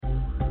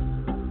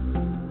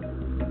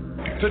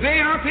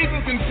Today, our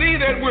people can see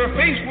that we're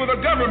faced with a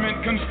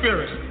government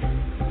conspiracy.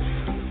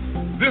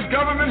 This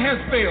government has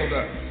failed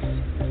us.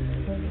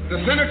 The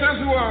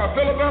senators who are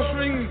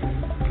filibustering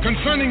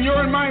concerning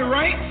your and my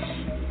rights,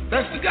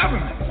 that's the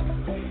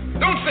government.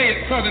 Don't say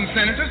it's Southern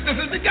senators,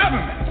 this is the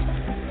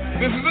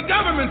government. This is a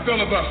government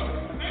filibuster.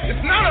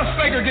 It's not a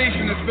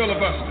segregationist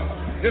filibuster.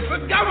 It's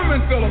a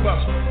government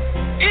filibuster.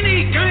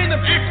 Any kind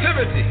of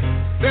activity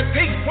that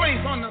takes place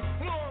on the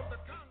floor of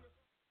the Congress.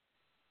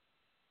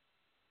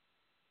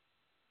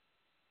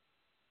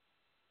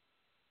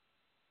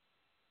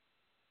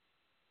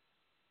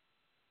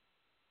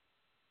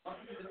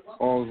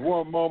 On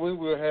one moment,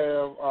 we'll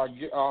have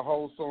our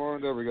host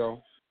on. There we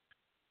go.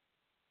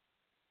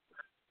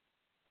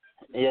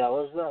 Yeah,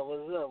 what's up?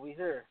 What's up? We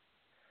here.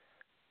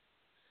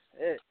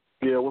 Hey.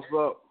 Yeah, what's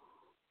up?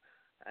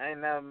 I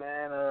ain't know,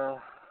 man.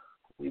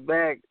 We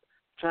back,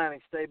 trying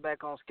to stay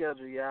back on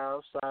schedule,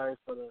 y'all. Sorry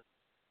for the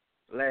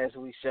last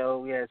week's show.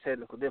 We had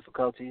technical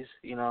difficulties,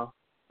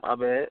 my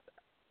bad.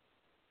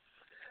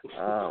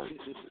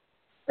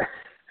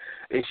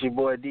 It's your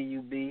boy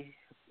D.U.B.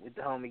 with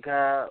the homie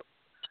Cobb.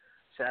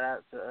 Shout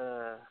out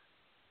to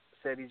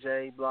Seti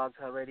J, Blog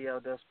Talk Radio,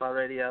 Despot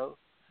Radio.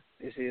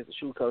 This is the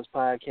TRU COLORS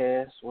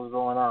Podcast. What's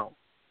going on?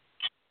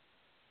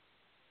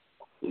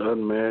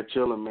 Nothing, man.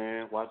 Chilling,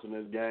 man. Watching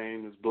this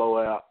game, this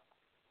blowout.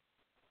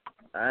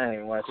 I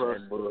ain't watching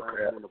that bull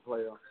crap. In the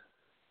playoffs,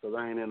 because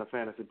I ain't in the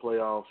fantasy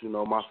playoffs.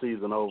 My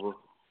season over.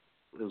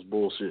 It's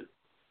bullshit.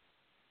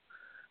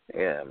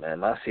 Yeah, man.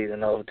 My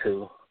season over,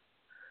 too.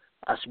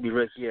 I should be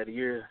rookie of the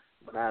year,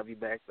 but I'll be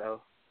back,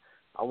 though.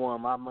 I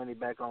won my money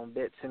back on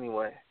bets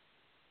anyway.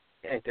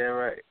 Ain't that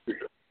right?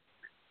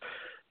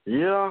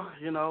 Yeah,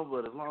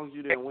 but as long as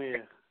you didn't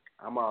win,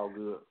 I'm all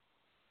good.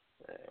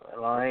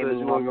 Well, I said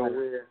you weren't gonna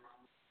win.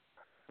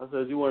 I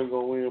said you weren't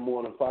gonna win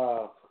more than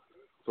 5.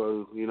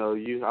 So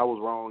I was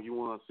wrong. You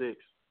won 6.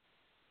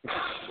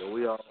 But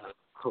we all.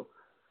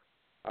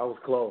 I was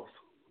close.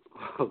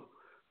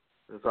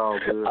 It's all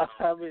good.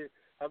 How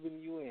many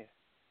you win?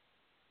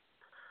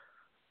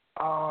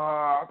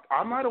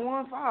 I might have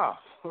won 5.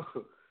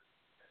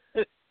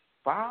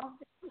 5?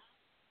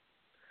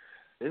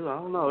 I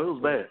don't know. It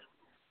was bad.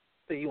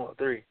 So you won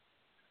 3.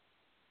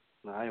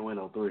 No, I ain't win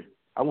no 3.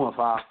 I won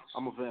 5.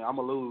 I'm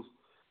gonna lose.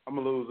 I'm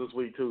gonna lose this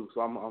week too. So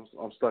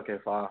I'm stuck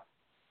at 5.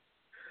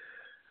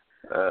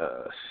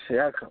 Shit,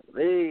 I can't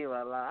believe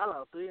I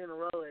lost 3 in a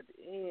row at the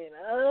end.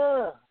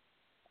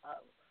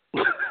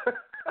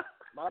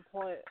 My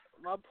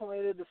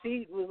point of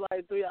defeat was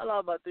like 3. I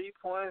lost by 3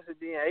 points, and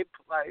then it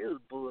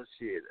was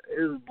bullshit.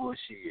 It was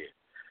bullshit.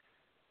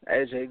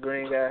 AJ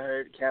Green got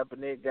hurt.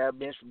 Kaepernick got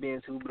benched for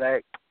being too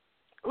black.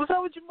 What's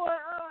up with your boy?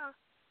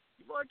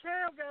 Your boy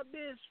Cam got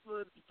benched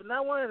for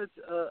not wearing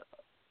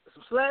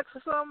some slacks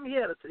or something. He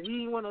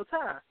didn't want no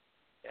tie.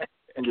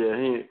 Yeah,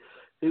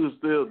 he was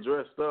still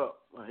dressed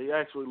up. He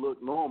actually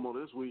looked normal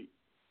this week.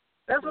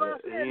 That's what I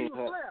said. He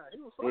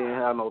was fly. He didn't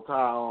have no tie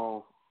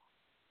on.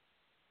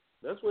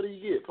 That's what he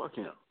get. Fuck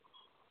him.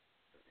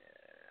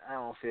 I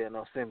don't feel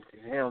no sympathy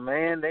for him,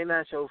 man. They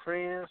not your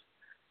friends.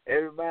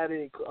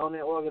 Everybody on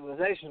that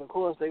organization, of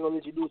course, they gonna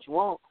let you do what you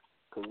want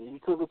because you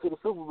took it to the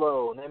Super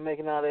Bowl and they're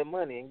making all that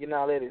money and getting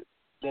all that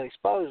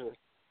exposure.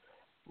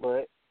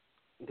 But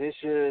this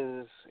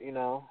year's,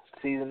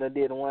 season that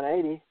did the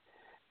 180,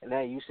 and now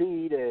you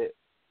see that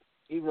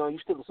even though you're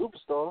still a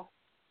superstar,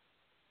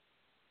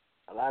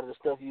 a lot of the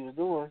stuff you was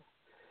doing,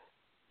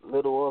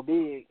 little or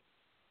big,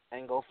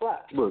 ain't gonna fly.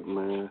 Look,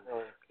 man,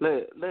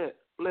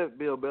 let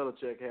Bill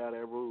Belichick have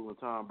that rule and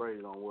Tom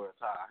Brady don't wear a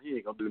tie. He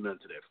ain't gonna do nothing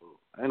to that fool.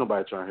 Ain't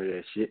nobody trying to hear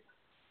that shit.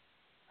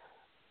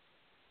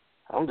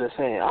 I'm just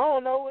saying, I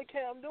don't know what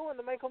Cam doing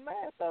to make him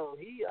mad though.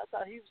 I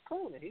thought he was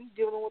cool. He was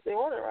giving them what they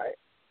wanted, right?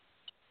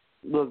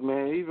 Look,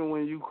 man, even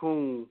when you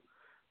coon,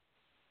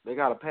 they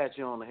gotta pat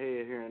you on the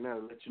head here and there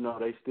to let you know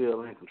they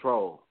still in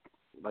control,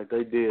 like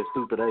they did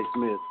stupid A.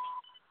 Smith.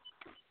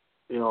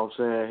 You know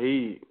what I'm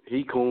saying?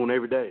 He coon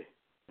every day,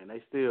 and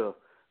he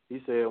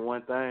said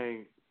one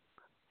thing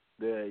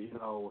that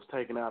was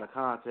taken out of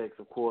context,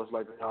 of course,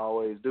 like they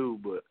always do.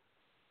 But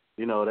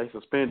they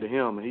suspended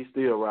him, and he's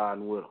still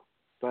riding with them.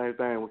 Same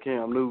thing with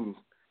Cam Newton.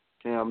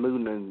 Cam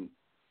Newton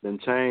then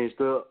changed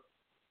up,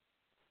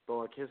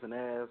 started kissing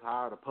ass,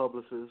 hired a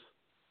publicist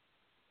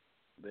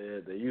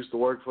that used to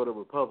work for the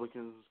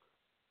Republicans,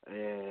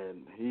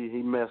 and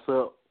he messed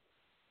up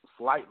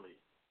slightly,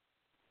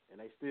 and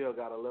they still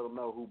got to let him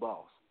know who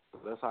boss.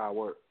 That's how it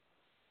works.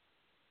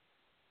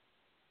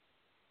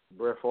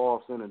 Brett Favre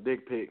sending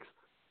dick pics,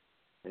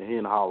 and he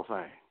in the Hall of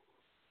Fame.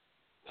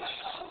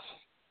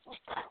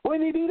 When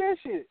did he do that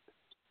shit?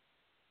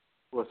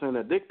 What, send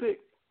a dick pic?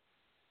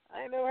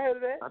 I ain't never heard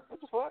of that.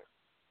 What the fuck?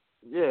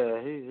 Yeah,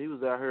 he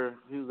was out here.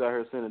 He was out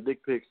here sending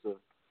dick pics to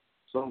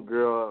some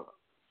girl.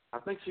 I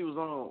think she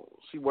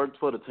worked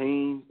for the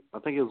team. I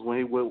think it was when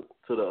he went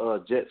to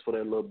the Jets for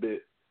that little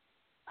bit.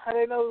 How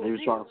they know it was he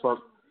was trying to fuck.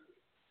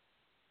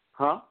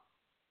 Huh?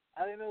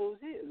 I didn't know it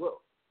was his.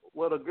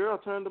 Well, the girl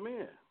turned him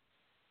in.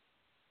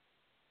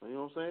 You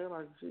know what I'm saying?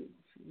 Like she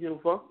give a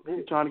fuck.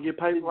 She trying to get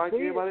paper like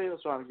everybody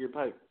else trying to get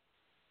paper.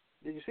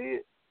 Did you see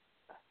it?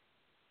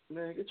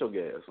 Man, get your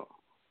gas on.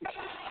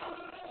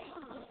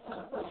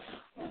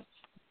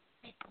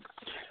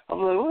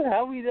 I'm like, what?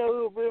 How we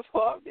know Brett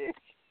Favre did?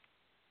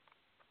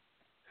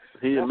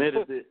 He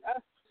admitted it.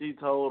 He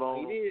told on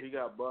him. He He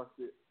got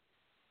busted.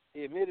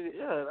 He admitted it?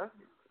 Yeah.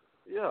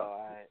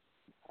 All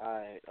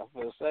right. I'm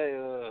going to say,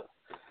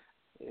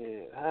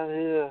 how the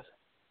hell?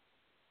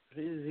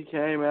 He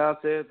came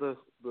out, said the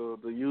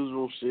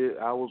usual shit.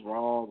 I was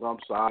wrong. I'm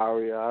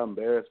sorry. I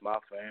embarrassed my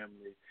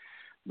family.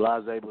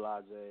 Blase.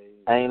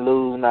 I ain't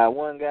losing not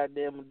one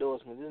goddamn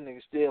endorsement. This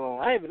nigga still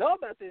on. I ain't even know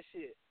about this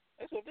shit.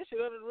 They swept this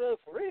shit under the rug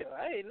for real.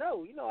 I ain't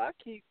know. You know, I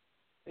keep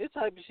this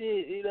type of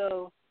shit,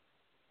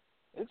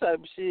 this type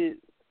of shit.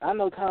 I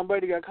know Tom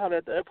Brady got caught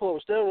at the airport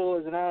with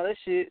steroids and all that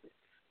shit.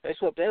 They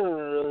swept that under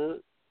the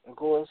rug, of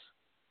course.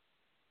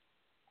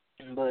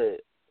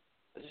 But,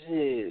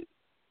 shit,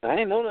 I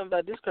ain't know nothing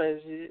about this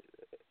crazy shit.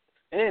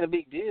 It ain't a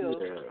big deal.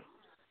 Yeah.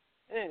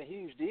 It ain't a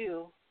huge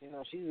deal.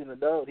 She's an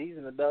adult. He's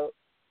an adult.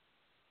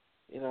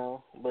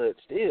 But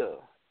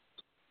still,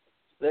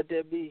 let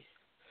that be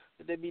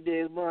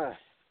Dez Bryant.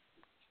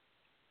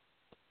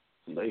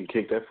 They can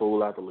kick that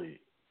fool out the league.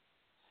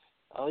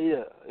 Oh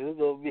yeah, it's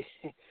gonna be.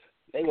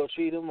 They gonna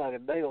treat him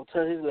like they gonna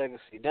turn his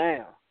legacy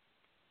down.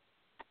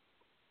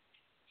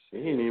 He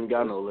ain't even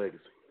got no legacy.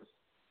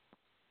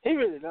 He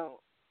really don't.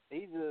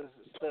 He just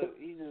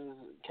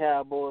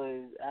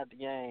Cowboys out the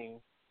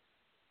game,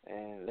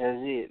 and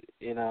that's it.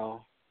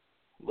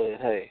 But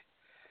hey,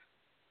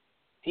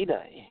 he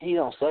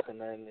don't suck or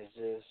nothing. It's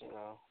just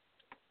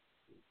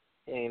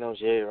he ain't no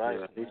Jerry Rice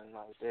or nothing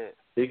like that.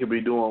 He could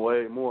be doing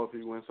way more if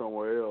he went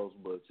somewhere else,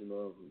 but he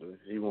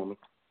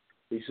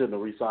shouldn't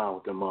have re-signed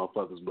with them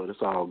motherfuckers. But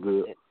it's all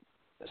good.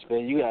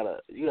 Man, you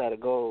gotta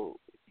go.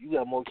 You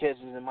got more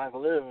catches than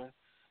Michael Irvin,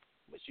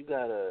 but you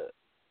gotta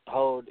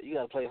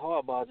play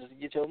hardball just to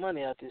get your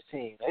money out this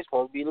team. They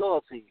supposed to be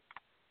loyal to you.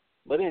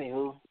 But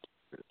anywho,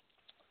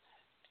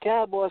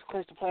 Cowboys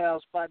clinched the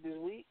playoff spot this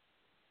week.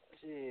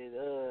 Shit,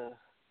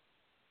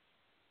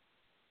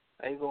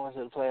 they going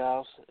to the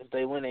playoffs. If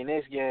they win their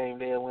next game,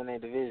 they'll win their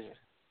division.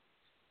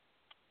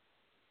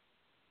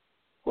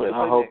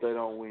 I hope they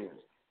don't win.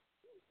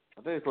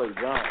 I think they play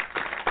Giants.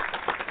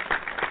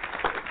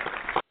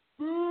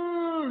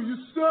 Boo! You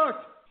suck!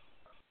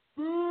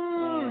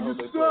 Boo! You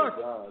suck!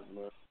 Giants,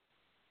 man.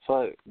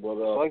 Fuck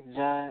the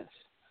Giants.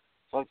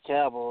 Fuck the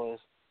Cowboys.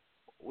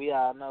 We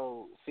all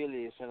know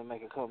Philly is finna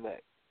make a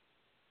comeback.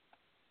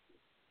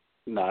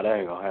 Nah, that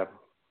ain't gonna happen.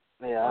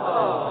 Yeah,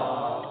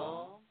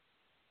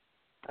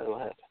 that's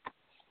what happened.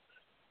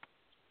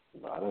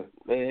 Nah,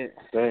 they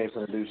ain't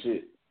finna do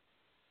shit.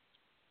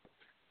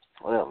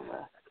 Well,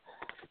 man.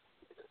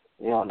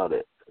 You don't know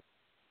that.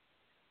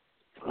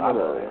 I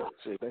know that.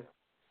 Shit,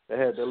 they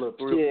had that little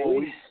 3 or 4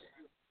 weeks.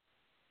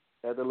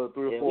 Had that little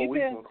 3 or 4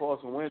 weeks when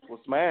Carson Wentz was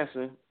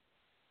smashing.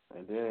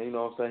 And then, you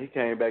know what I'm saying, he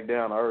came back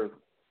down to earth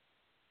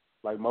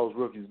like most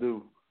rookies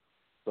do.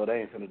 So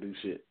they ain't finna do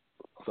shit.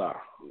 Sorry.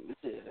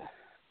 Yeah.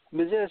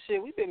 But just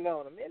shit, we've been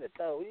going a minute,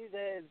 though. We've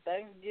had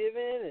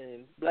Thanksgiving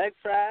and Black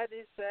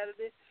Friday,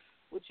 Saturday.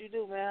 What you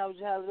do, man? How was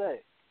your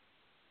holiday?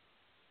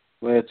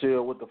 Man,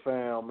 chill with the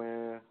fam,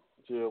 man.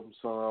 Chill with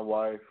son,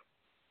 wife,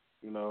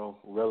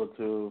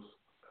 relatives.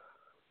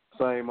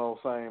 Same old.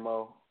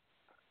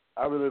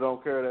 I really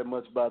don't care that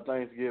much about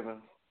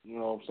Thanksgiving. You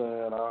know what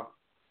I'm saying?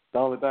 The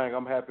only thing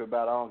I'm happy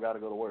about, I don't got to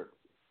go to work.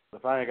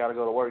 If I ain't got to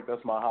go to work,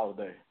 that's my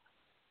holiday.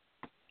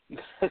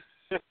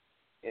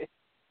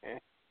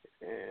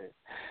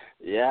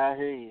 Yeah, I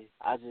hear you.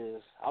 I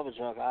was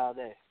drunk all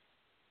day.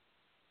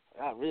 I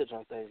got real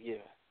drunk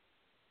Thanksgiving.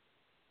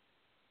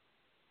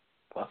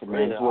 That's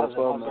man. I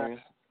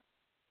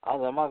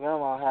was at my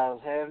grandma's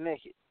house half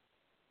naked.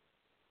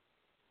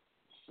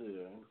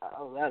 Shit.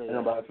 I was out of there.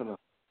 Ain't nobody finna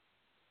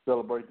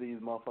celebrate these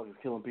motherfuckers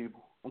killing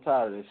people. I'm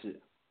tired of that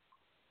shit.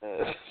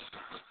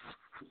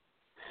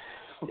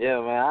 Yeah,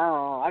 man.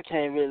 I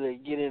can't really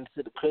get into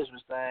the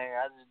Christmas thing.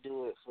 I just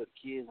do it for the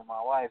kids and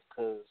my wife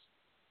because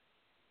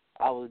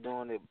I was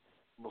doing it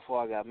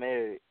before I got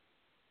married.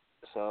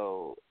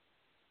 So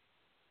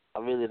I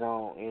really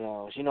don't,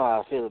 she know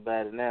how I feel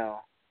about it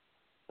now.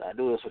 I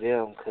do it for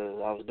them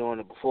because I was doing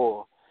it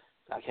before.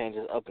 I can't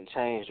just up and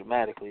change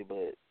dramatically,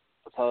 but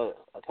I told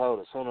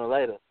her sooner or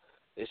later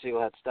this shit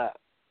will have to stop.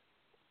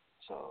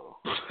 So,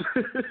 all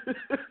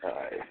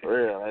right, for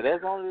real. Like,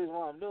 that's the only reason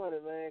why I'm doing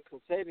it, man,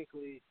 because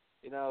technically,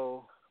 you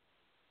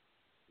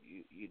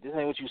this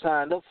ain't what you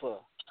signed up for.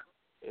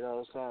 I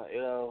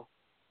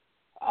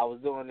was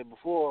doing it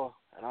before,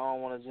 and I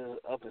don't want to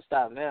just up and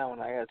stop now when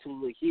I got 2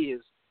 little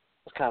kids.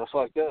 It's kind of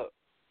fucked up.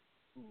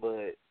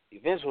 But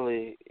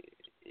eventually,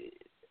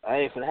 I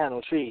ain't finna have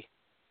no tree.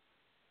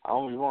 I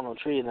don't really want no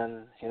tree or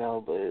nothing,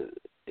 but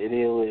it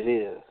is what it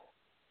is.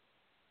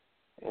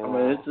 I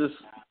mean,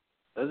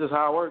 that's just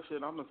how it works,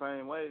 shit. I'm the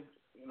same way.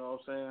 You know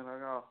what I'm saying? I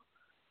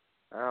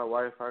got a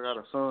wife, I got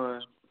a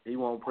son. He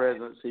want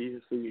presents. He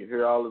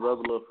hear all his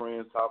other little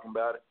friends talking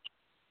about it.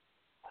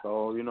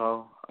 So,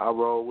 I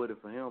roll with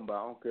it for him, but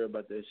I don't care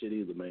about that shit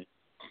either, man.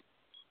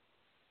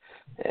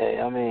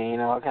 Yeah, I mean,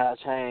 I kind of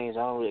changed.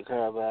 I don't really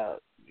care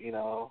about,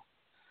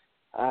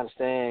 I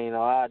understand,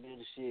 I do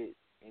the shit,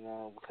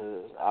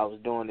 because I was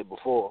doing it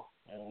before.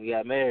 When we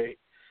got married,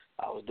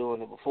 I was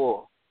doing it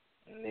before.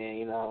 And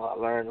then, I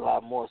learned a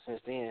lot more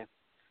since then.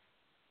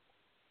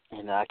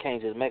 I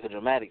can't just make a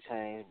dramatic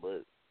change,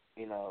 but,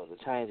 the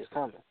change is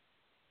coming.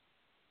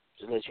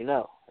 Just let you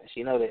know. And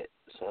she know that.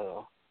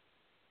 So,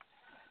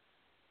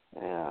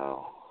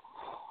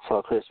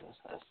 for Christmas.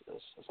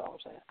 That's all I'm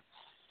saying.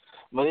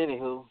 But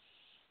anywho,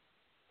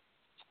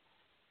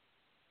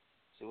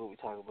 see what we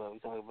talk about. We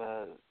talk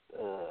about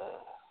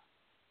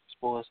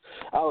sports.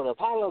 Oh, the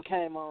Apollo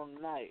came on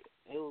tonight.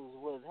 It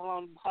was how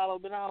long Apollo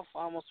been off?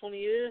 Almost 20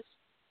 years.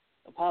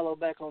 Apollo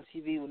back on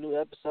TV with new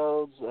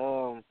episodes.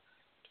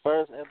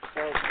 First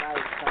episode tonight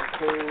was kind of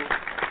cool.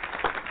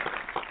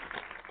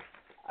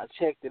 I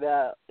checked it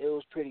out. It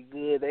was pretty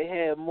good. They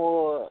had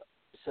more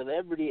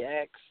celebrity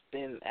acts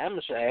than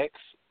amateur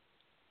acts.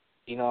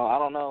 I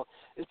don't know.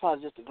 It's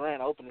probably just a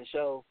grand opening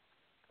show.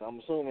 I'm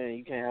assuming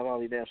you can't have all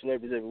these damn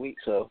celebrities every week,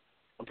 so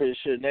I'm pretty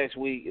sure next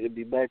week it'll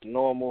be back to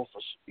normal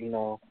for in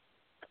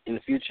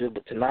the future.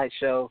 But tonight's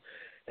show,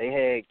 they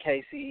had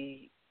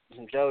Casey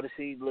from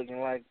Jodeci looking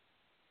like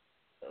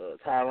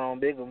Tyrone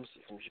Biggums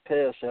from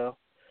Chappelle's show,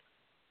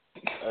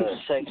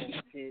 shaking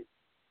shit,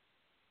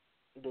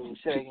 dude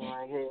shaking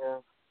like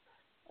hell.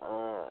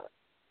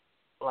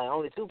 Like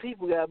only 2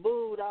 people got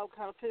booed. I was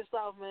kind of pissed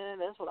off, man.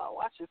 That's what I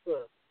watch it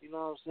for. You know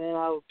what I'm saying?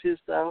 I was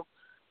pissed off.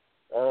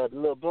 The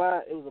little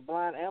blind, it was a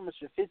blind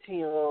amateur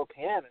 15-year-old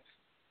pianist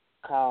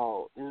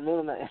called, his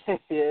middle name, yeah,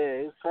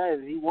 it's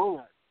crazy. He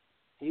won.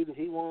 He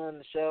won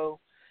the show.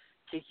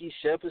 Kiki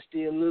Shepard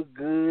still look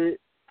good.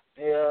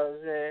 You know what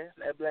I'm saying?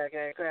 That black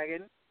ain't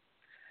cracking.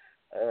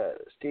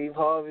 Steve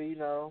Harvey,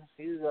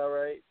 he was all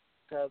right.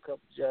 Tell a couple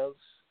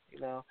jokes,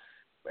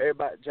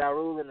 Everybody, Ja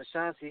Rule and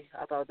Ashanti,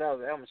 I thought that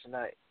was amateur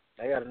night.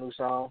 They got a new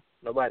song.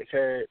 Nobody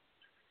cared.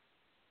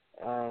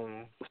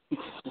 I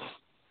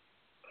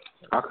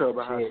care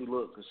about how she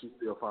looks, because she's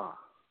still fine.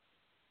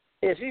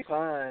 Yeah, she's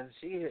fine.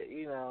 She,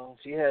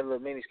 she had a little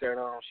mini skirt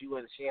on. She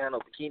had no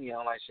bikini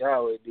on like she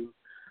always do.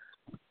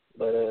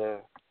 But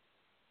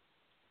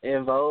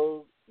In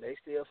Vogue, they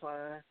still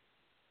fine.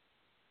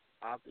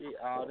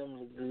 All them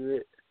look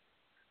good.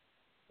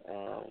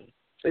 I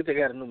think they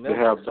got a new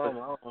member or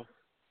something.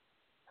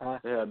 Huh?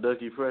 They have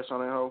Dougie Fresh on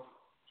that hoe.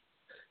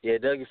 Yeah,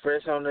 Dougie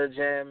Fresh on there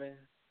jamming.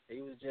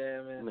 He was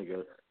jamming.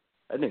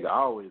 That nigga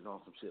always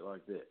on some shit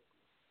like that.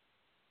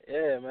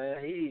 Yeah,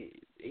 man.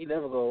 He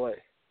never go away.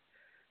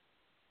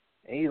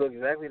 And he look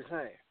exactly the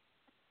same.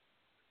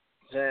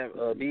 Jam,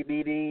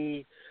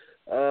 BBD.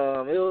 It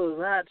was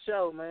a hot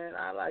show, man.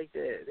 I liked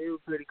that. It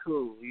was pretty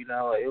cool.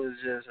 It was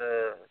just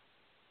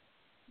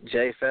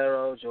Jay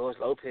Farrow, George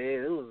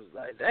Lopez. It was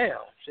like, damn,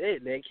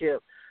 shit. They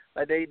kept,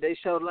 like, they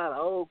showed a lot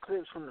of old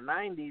clips from the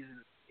 90s,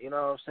 you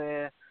know what I'm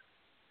saying,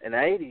 and the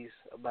 80s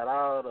about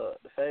all the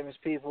famous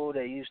people.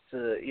 They used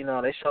to,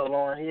 they showed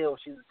Lauryn Hill when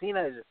she was a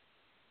teenager.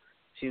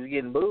 She was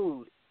getting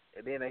booed.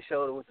 And then they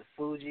showed her with the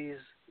Fugees,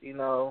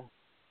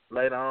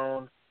 later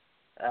on.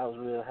 That was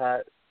real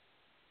hot.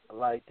 I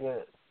like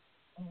that.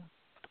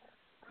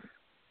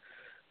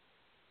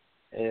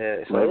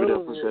 Yeah, so maybe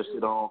they'll put that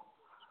shit on.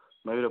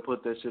 Maybe they'll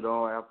put that shit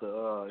on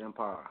after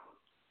Empire.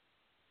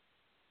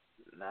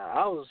 Nah,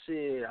 I was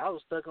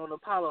stuck on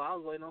Apollo. I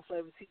was waiting on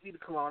Flavor TV to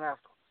come on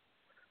after.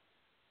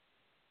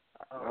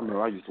 I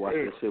remember I used to watch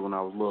that shit when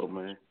I was little,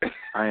 man.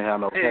 I ain't have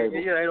no cable.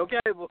 Yeah, ain't no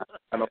cable. I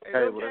had no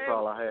cable. That's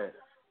all I had.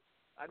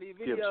 I need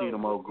video. Kept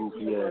cheating old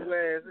goofy ass.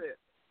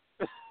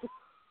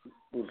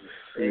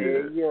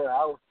 Yeah,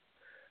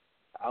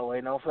 I was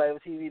waiting on Flavor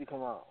TV to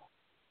come on.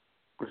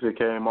 This shit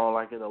came on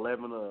like at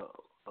 11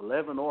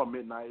 or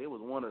midnight. It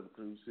was one of the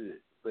 2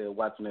 shit. Still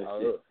watching that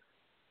shit.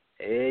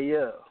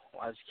 Yeah.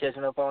 I was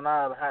catching up on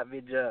all the hot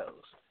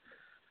videos.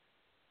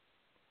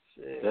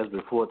 Shit. That's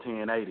before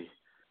 1080.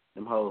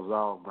 Them hoes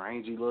all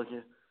rangy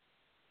looking.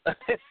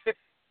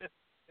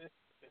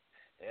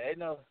 Ain't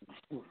no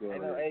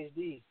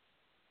HD.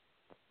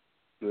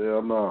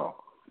 Yeah, no.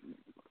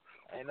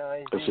 Ain't no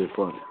HD. That shit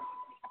funny.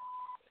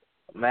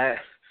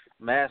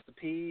 Master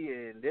P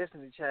and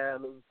Destiny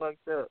Child looking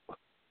fucked up.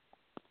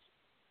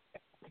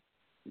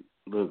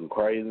 Looking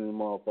crazy,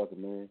 motherfucker,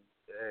 man.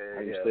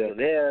 But it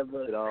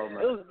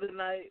was a good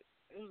night.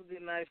 It was a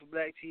good night for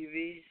Black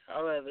TV.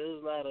 However, it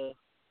was a lot of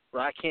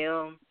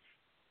Rakim,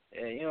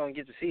 and you don't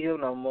get to see him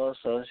no more.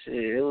 So shit,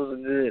 it was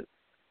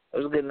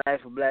a good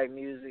night for Black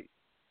music.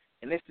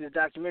 And this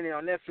documentary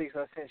on Netflix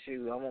I sent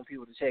you. I want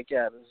people to check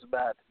out. It's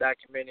about the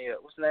documentary.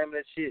 What's the name of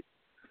that shit?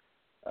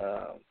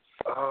 I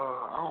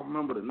don't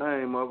remember the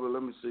name of it.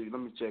 Let me see.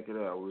 Let me check it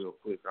out real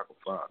quick. I can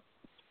find it.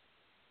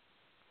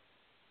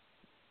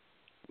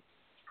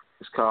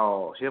 It's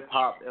called Hip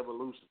Hop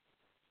Evolution.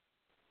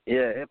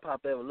 Yeah, Hip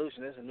Hop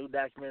Evolution. It's a new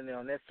documentary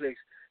on Netflix.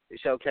 It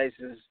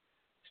showcases,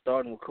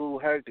 starting with Kool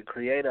Herc, the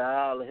creator of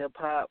all the hip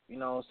hop,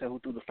 who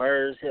threw the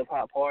first hip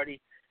hop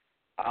party,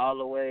 all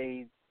the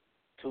way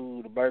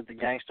to the birth of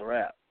gangster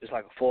rap. It's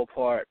like a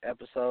 4-part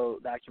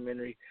episode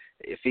documentary.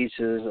 It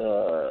features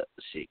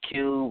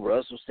Cube,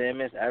 Russell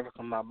Simmons,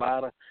 Africa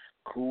Mabata,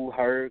 Kool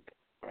Herc,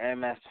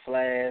 Grandmaster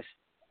Flash,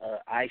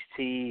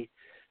 Ice-T,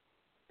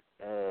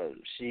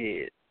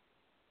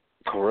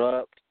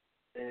 Corrupt.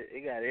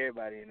 It got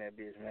everybody in that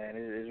bitch, man.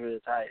 It's really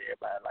tight.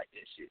 Everybody like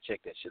that shit.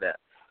 Check that shit out.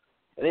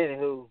 But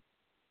anywho,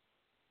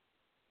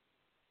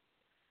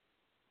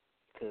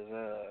 because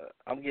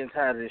I'm getting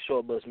tired of this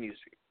short bus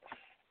music.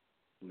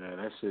 Man,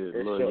 that shit,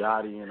 Lil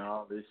Yachty and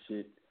all this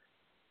shit.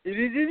 Did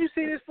you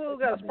see this fool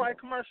got a Sprite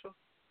commercial?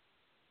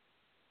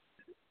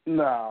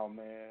 No,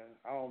 man.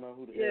 I don't know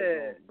who the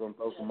hell gonna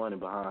throw some money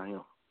behind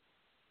him.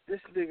 This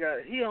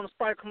nigga, he on the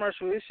Sprite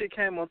commercial. This shit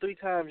came on 3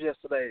 times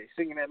yesterday,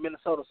 singing that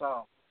Minnesota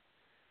song.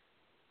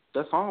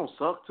 That song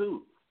sucked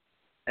too.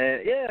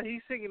 And yeah,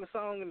 he's singing the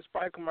song in the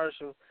Sprite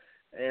commercial.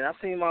 And I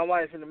seen my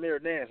wife in the mirror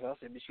dancing. I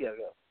said, bitch, you gotta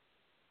go.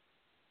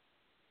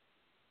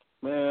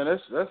 Man,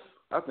 that's.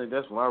 I think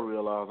that's when I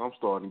realized I'm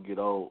starting to get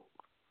old.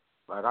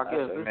 Like, I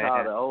guess that's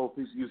how the old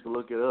people used to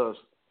look at us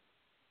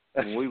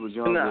when we was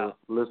younger,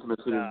 listening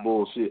to this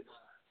bullshit.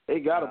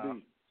 It gotta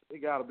be.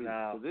 It gotta be.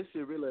 Because this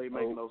shit really ain't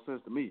making no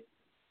sense to me.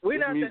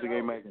 This music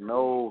ain't making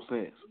no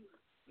sense.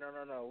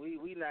 No.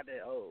 We not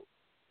that old.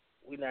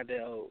 We not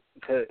that old.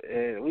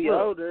 We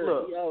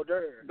older. We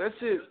older. That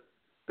shit.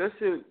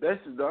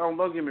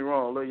 Don't get me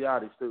wrong, Lil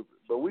Yachty stupid.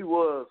 But we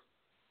was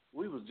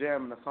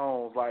jamming the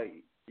songs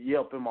like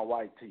Yelp in my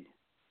white tee.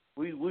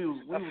 We was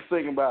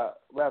thinking about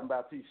rapping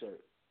about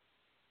T-shirts.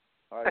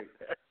 Like,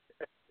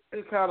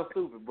 it's kind of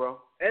stupid, bro.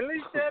 At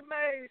least that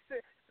made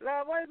sense.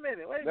 Like, wait a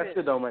minute. That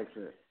shit don't make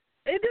sense.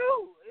 It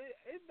do.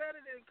 It's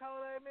better than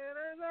Kodak, man.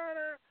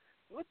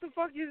 What the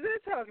fuck is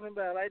that talking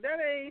about? Like,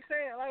 that ain't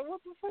saying, like,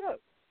 what the fuck?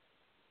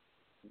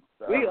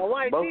 We a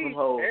white tee.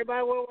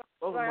 Everybody wear white.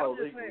 Both like, of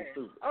them equally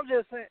stupid. I'm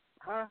just saying,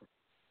 huh?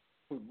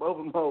 Both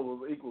of them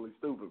was equally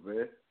stupid,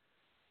 man.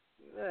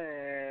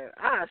 Man,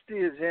 I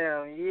still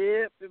jam,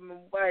 yep, in my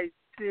white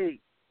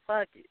tee.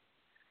 Fuck it.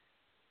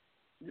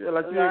 Yeah,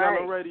 like you ain't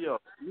got no radio.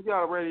 You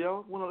got a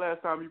radio. When the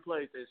last time you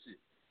played that shit?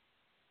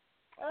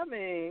 I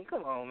mean,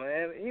 come on,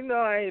 man. You know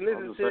I ain't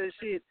listening to that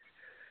shit.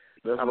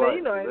 That's I right. mean,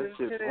 you know I ain't that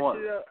listening to shit's that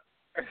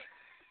shit.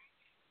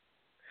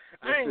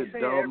 I ain't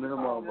saying every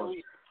song that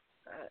we...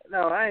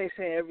 No, I ain't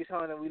saying every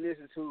song that we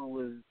listen to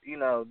was, you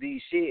know,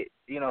 these shit.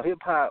 You know,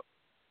 hip-hop,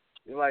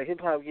 like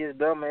hip-hop gets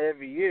dumber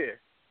every year.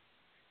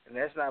 And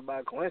that's not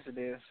by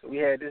coincidence. We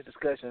had this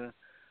discussion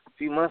a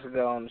few months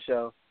ago on the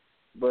show.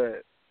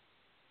 But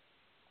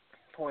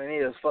the point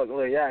is, fuck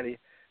Lil Yachty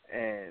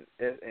and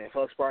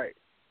fuck Sprite.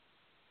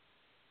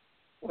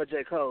 Where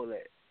J. Cole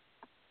at?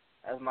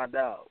 That's my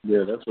dog.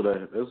 Yeah, that's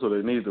what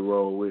they need to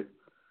roll with.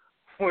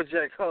 Where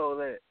J.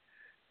 Cole at?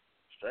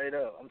 Straight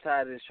up. I'm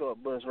tired of this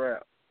short bus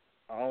rap.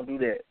 I don't do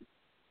that.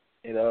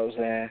 You know what I'm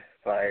saying?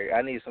 Like,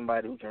 I need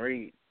somebody who can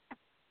read.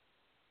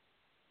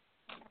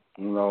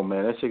 No,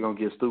 man, that shit gonna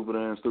get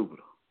stupider and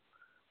stupider.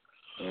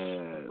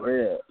 And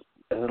yeah,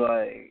 it's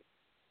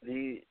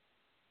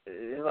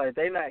like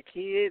they not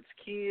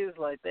kids,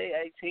 like they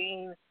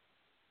 18.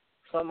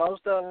 Some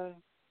most of them,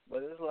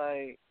 but it's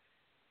like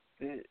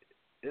this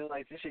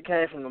shit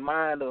came from the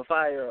mind of a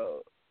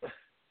 5-year-old.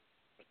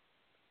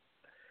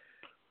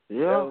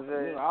 Yeah,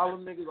 all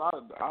them niggas,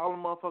 all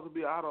them motherfuckers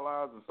be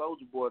idolizing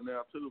Soulja Boy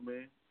now too,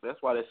 man.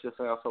 That's why that shit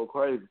sounds so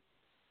crazy.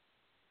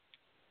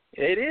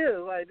 It is.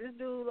 Like, this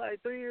dude,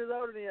 like, 3 years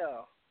older than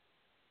y'all.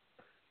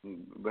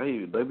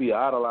 They be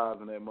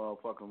idolizing that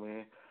motherfucker,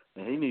 man.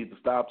 And he needs to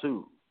stop,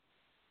 too.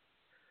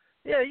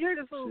 Yeah, you're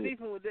the fool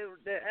beefing with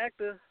that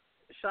actor,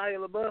 Shia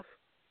LaBeouf.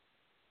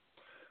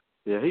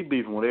 Yeah, he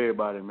beefing with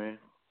everybody, man.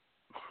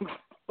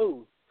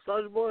 Who?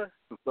 Soulja Boy?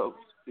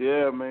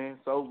 Yeah, man.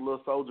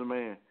 Little Soldier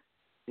Man.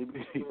 He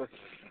be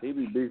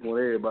beefing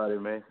with everybody,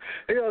 man.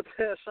 He gonna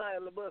tell Shia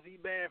LaBeouf he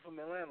banned from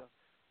Atlanta.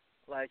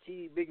 Like,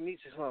 he Big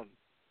Meech or something.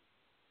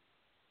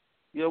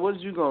 Yeah, what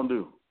is you gonna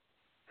do?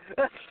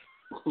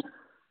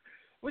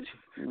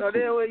 No,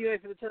 damn well you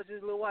ain't finna touch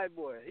this little white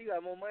boy. He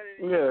got more money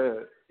than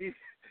you. Yeah.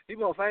 He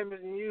more famous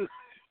than you.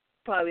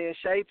 Probably in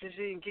shape and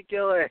shit and kick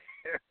your ass.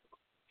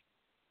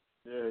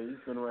 Yeah, you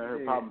finna around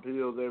here popping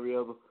pills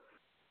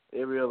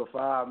every other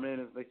 5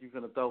 minutes. Think you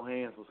finna throw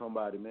hands with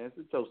somebody, man.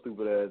 Sit your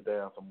stupid ass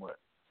down somewhere.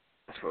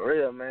 For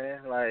real,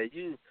 man. Like,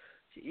 you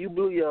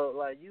blew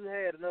you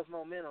had enough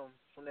momentum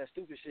from that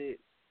stupid shit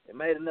and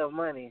made enough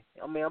money.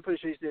 I mean, I'm pretty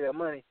sure you still got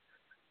money.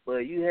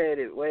 But you had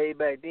it way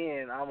back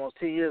then, almost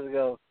 10 years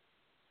ago.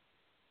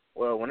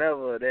 Well,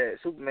 whenever that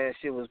Superman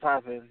shit was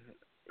popping,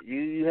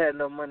 you had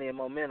enough money and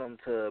momentum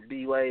to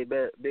be way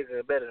bigger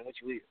and better than what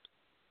you is.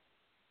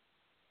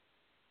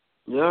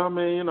 Yeah, I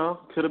mean, you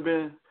know, could have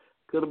been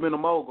a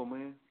mogul,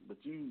 man. But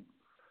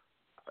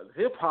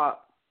hip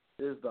hop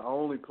is the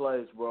only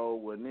place, bro,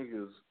 where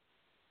niggas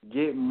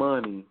get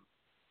money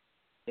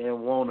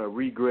and want to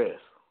regress.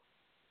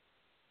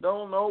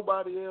 Don't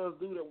nobody else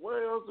do that.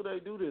 Where else do they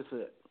do this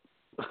at?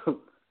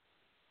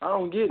 I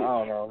don't get it.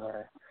 I don't know,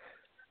 man.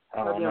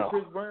 I don't know.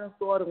 Chris Brown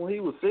started when he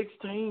was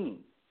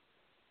 16,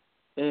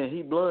 and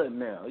he blood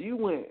now. You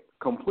went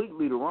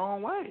completely the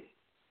wrong way.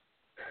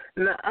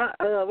 Now,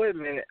 wait a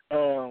minute.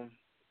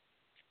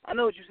 I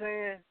know what you're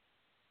saying.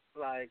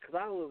 Like, 'cause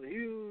I was a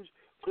huge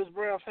Chris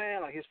Brown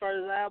fan. Like his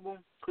first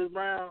album, Chris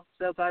Brown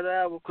self-titled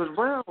album. Chris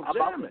Brown was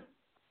jamming.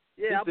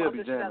 Yeah, he still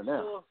be jamming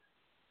now.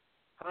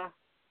 Huh?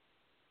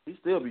 He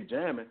still be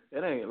jamming.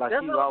 It ain't like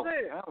That's he what lost I'm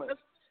saying. talent.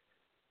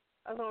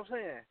 That's what I'm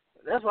saying.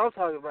 That's what I'm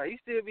talking about. He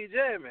still be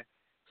jamming.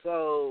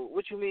 So,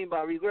 what you mean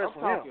by regress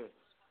from him?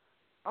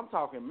 I'm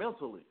talking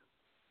mentally.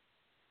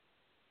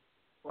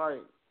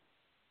 Like,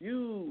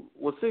 you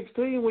was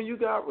 16 when you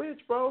got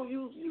rich, bro.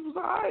 You was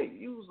all right.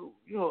 You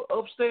was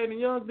upstanding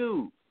young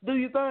dude. Do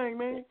your thing,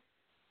 man.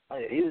 Oh,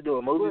 yeah, he was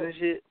doing movies and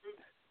shit.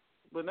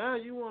 But now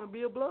you want to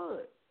be a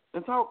blood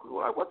and talk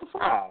like, what the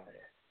fuck? Oh,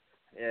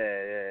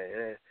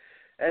 yeah.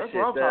 That's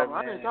what I'm talking.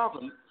 I ain't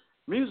talking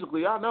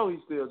musically. I know he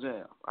still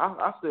jam.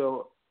 I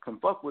still can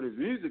fuck with his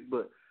music,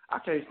 but I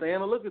can't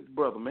stand to look at the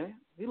brother, man.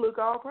 He look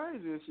all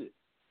crazy and shit.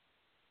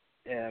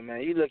 Yeah,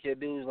 man. You look at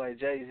dudes like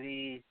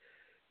Jay-Z,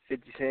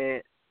 50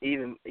 Cent,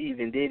 even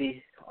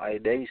Diddy.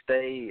 Like they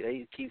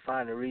keep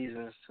finding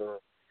reasons to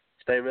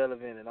stay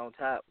relevant and on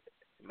top,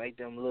 make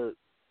them look.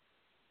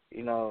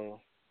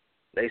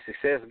 Their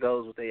success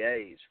goes with their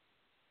age.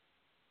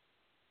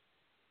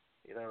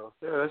 Yeah,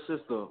 that's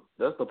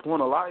the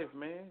point of life,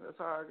 man. That's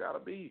how it gotta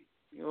be.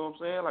 You know what I'm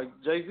saying? Like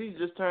Jay-Z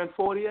just turned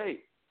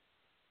 48.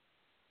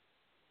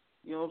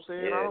 You know what I'm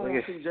saying? Yeah, I don't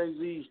want to see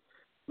Jay-Z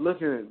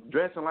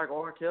dressing like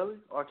R. Kelly.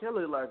 R.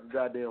 Kelly like a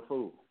goddamn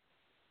fool.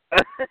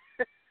 That's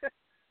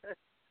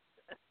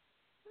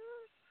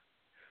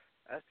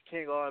the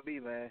king of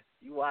R&B, man.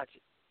 You watch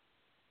it.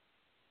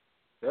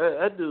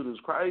 That dude is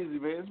crazy,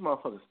 man. This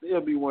motherfucker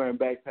still be wearing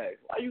backpacks.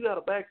 Why you got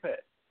a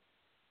backpack?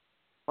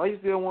 Why you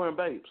still wearing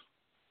babes?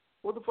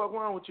 What the fuck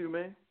wrong with you,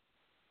 man?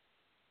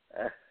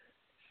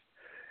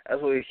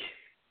 That's where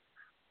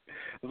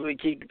we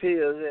keep the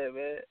pills at,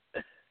 man.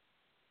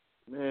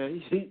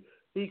 Man,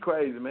 he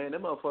crazy, man.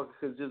 That motherfucker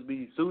could just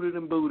be suited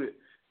and booted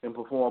and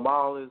perform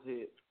all his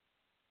hits.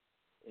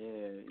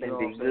 And, you know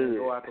what I'm saying,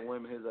 go after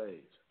women his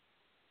age.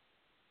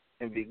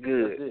 And be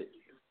good. That's it.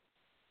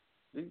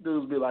 These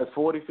dudes be like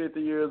 40, 50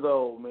 years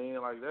old,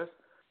 man. Like,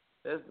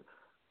 this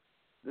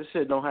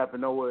shit don't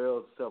happen nowhere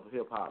else except for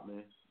hip-hop,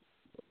 man.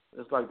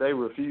 It's like they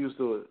refuse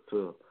to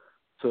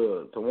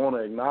want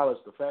to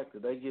acknowledge the fact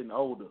that they getting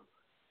older.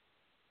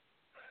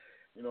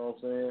 You know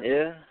what I'm saying?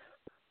 Yeah.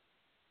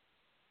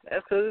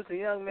 That's because it's a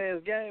young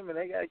man's game, and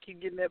they got to keep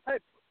getting that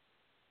paper.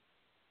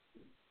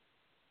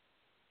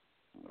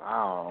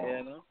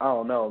 I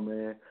don't know,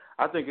 man.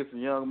 I think it's a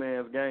young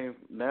man's game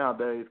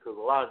nowadays because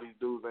a lot of these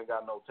dudes ain't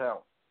got no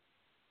talent.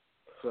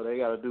 So they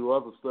got to do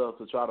other stuff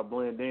to try to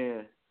blend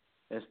in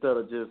instead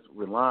of just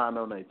relying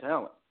on their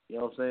talent. You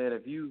know what I'm saying?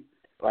 If you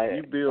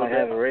build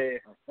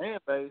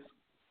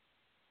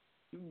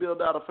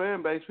out a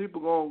fan base,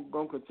 people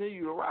gonna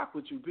continue to rock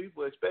with you.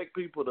 People expect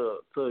people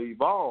to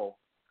evolve.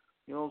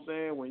 You know what I'm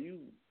saying? When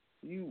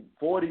you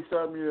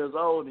 40-something years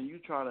old and you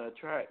trying to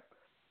attract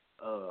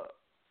a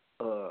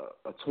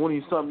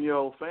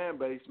 20-something-year-old fan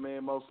base,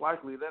 man, most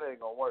likely that ain't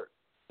gonna work.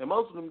 And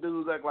most of them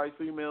dudes act like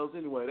females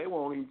anyway. They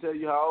won't even tell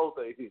you how old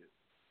they is.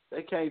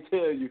 They can't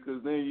tell you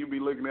because then you be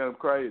looking at them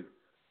crazy.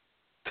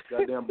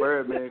 Goddamn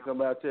Birdman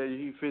come out and tell you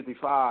he's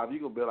 55. You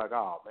gonna be like,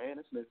 oh man,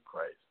 this nigga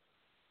crazy.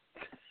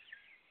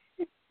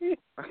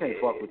 I can't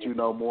fuck with you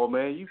no more,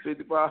 man. You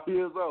 55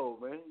 years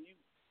old, man.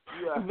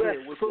 You out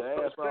here with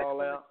your ass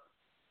all out.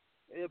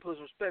 Yeah, put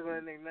some respect on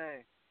that nigga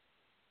name.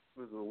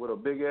 With a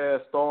big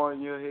ass star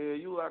in your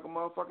head, you like a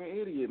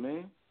motherfucking idiot,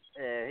 man.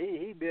 Yeah,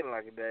 he been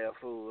like a damn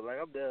fool. Like,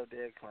 I'm done with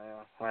that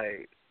clown.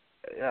 Like,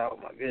 oh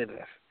my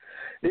goodness.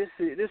 This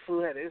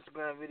fool had an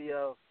Instagram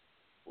video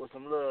with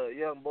some little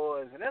young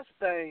boys, and that's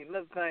the thing.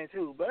 Another thing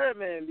too,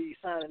 Birdman be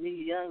signing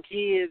these young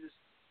kids.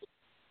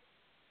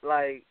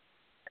 Like,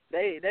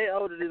 they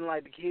older than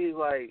like the kids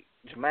like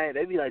Jermaine.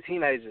 They be like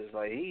teenagers.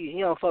 Like he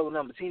don't fuck with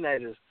number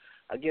teenagers.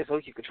 I guess so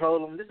he can control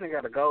them. This nigga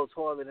got a gold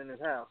toilet in his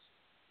house.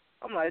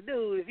 I'm like,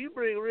 dude, if you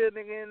bring a real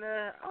nigga in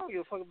there, I don't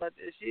give a fuck about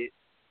that shit.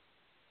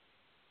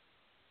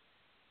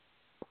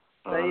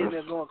 They in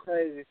there going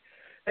crazy.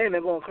 This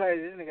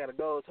nigga got a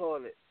gold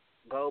toilet,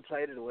 gold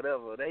plated or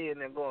whatever. They in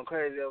there going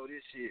crazy over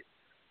this shit.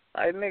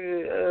 Like,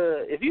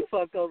 nigga, if you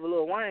fucked over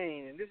Lil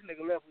Wayne and this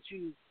nigga left with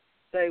you,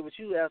 stay with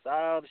you after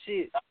all the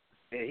shit,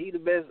 and he the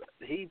best,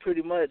 he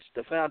pretty much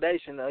the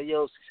foundation of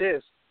your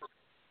success,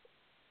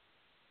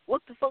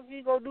 what the fuck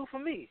you gonna do for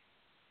me?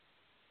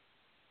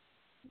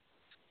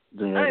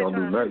 They ain't gonna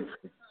do nothing.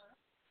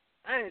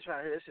 I ain't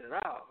trying to hear that shit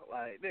at all.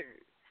 Like, nigga,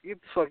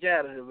 get the fuck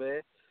out of here,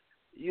 man.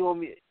 You want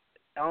me?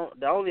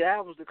 The only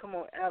albums that come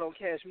out on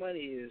Cash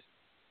Money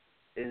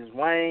is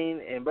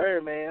Wayne and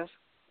Birdman's,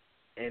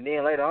 and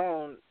then later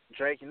on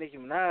Drake and Nicki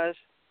Minaj.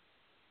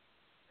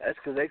 That's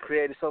because they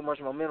created so much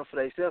momentum for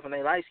themselves and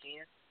they light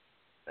skin.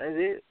 That's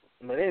it.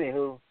 But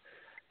anywho,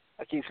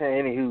 I keep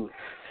saying anywho.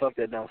 Fuck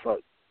that dumb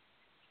fuck.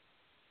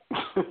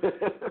 I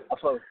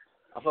fuck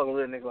a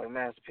little nigga like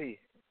Master P,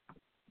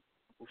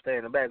 who stay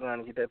in the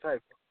background and get that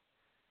paper.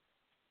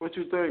 What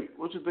you think?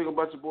 What you think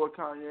about your boy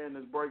Kanye and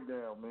his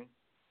breakdown, man?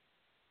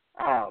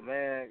 Oh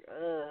man,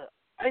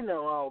 ain't nothing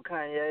wrong with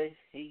Kanye.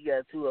 He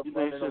got too up You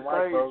think under it's them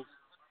white staged? folks.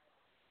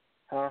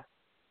 Huh?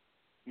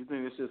 You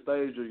think it's just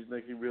staged, or you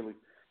think he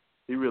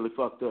really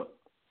fucked up?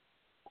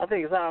 I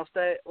think it's all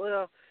state.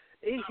 Well,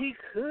 he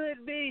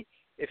could be.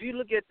 If you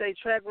look at their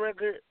track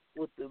record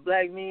with the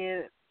black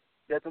men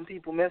that them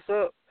people mess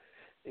up,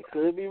 it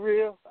could be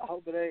real. I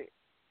hope it ain't.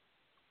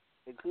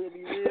 It could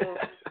be real.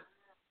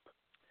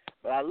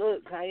 But I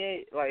look,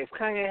 Kanye, like if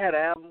Kanye had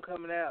an album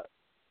coming out,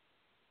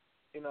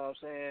 you know what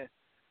I'm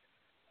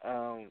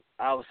saying?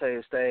 I would say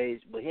it's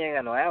staged, but he ain't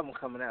got no album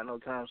coming out no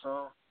time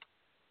soon.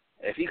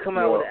 If he come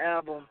out with an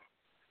album,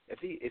 if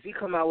he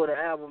come out with an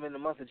album in the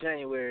month of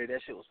January,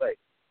 that shit was fake.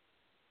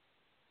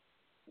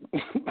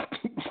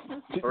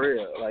 For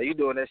real. Like, you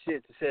doing that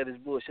shit to sell this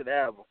bullshit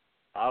album.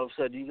 All of a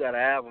sudden, you got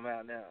an album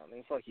out now.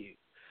 Nigga, fuck you.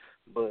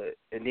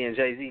 And then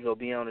Jay-Z go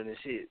be on it and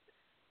shit.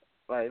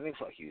 Like, nigga,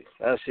 fuck you.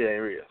 That shit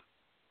ain't real.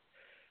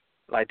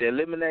 Like, the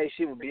Lemonade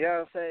shit with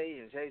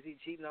Beyonce and Jay-Z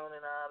cheating on it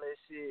and all that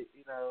shit,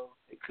 you know,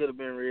 it could have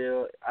been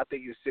real. I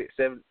think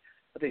 70%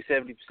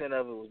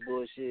 of it was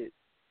bullshit.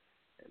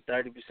 And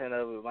 30%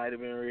 of it might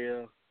have been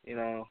real, you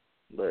know.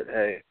 But,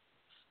 hey.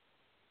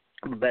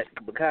 But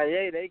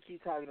Kanye, they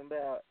keep talking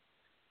about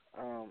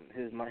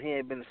he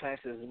ain't been the same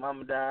since his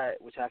mama died,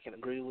 which I can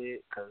agree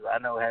with, because I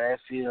know how that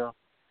feel.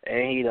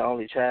 And he the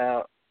only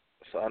child,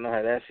 so I know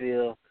how that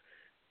feel.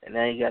 And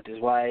then he got this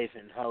wife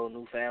and whole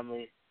new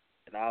family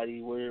and all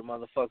these weird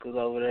motherfuckers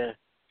over there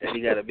that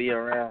he got to be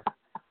around.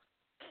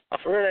 I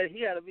heard that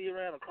he got to be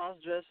around a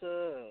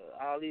cross-dresser,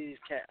 all these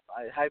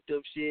like hyped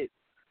up shit.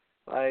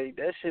 Like,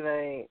 that shit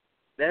ain't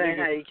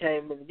how he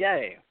came in the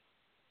game.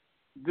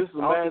 Just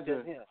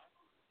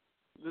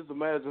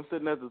imagine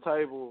sitting at the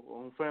table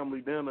on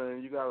family dinner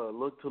and you gotta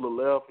look to the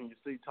left and you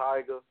see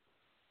Tiger,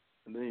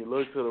 and then you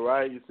look to the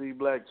right, you see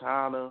Black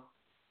China.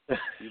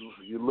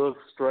 you look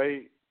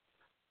straight,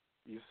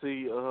 you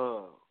see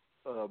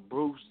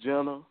Bruce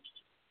Jenner.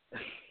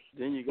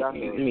 Then you got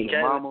the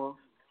mama.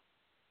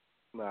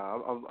 Nah,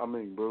 I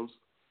mean Bruce.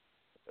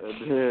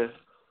 And then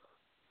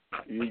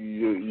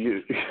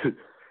you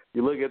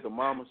look at the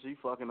mama, she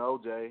fucking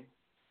OJ.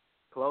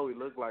 Chloe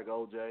look like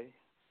OJ.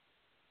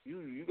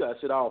 You got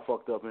shit all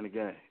fucked up in the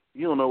game.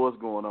 You don't know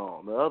what's going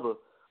on.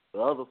 The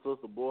other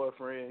sister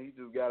boyfriend, he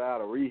just got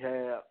out of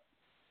rehab.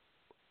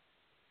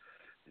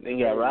 Then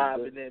you got Rob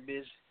in that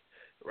bitch.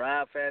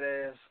 Rob fat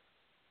ass.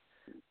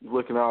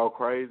 Looking all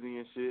crazy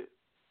and shit.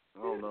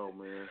 I don't know,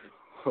 man.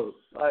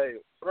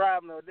 Like,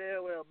 Rob know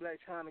damn well Black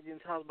China getting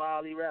tossed by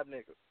all these rap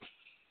niggas.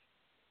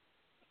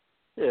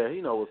 Yeah,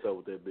 he know what's up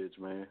with that bitch,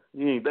 man.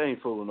 They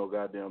ain't fooling no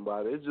goddamn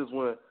body. It's just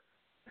when,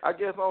 I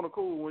guess on the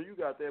cool, when you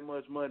got that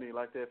much money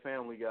like that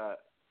family got,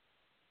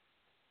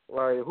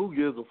 like, who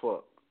gives a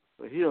fuck?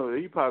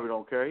 He probably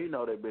don't care. He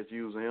know that bitch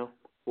using him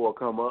for a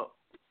come up.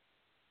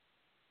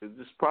 It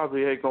just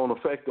probably ain't gonna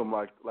affect him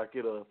like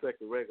it'll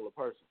affect a regular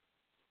person.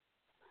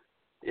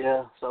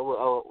 Yeah,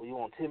 so you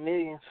want $10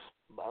 million?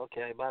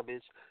 Okay, bye,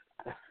 bitch.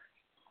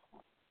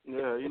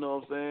 Yeah, you know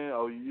what I'm saying?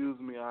 Oh, you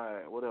using me? All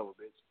right, whatever,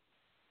 bitch.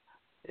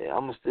 Yeah,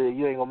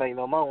 you ain't gonna make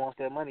no more once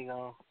that money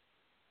gone.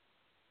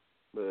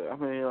 But, I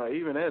mean,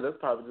 even that's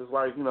probably just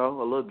like, a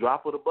little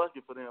drop of the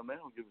bucket for them. They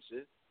don't give a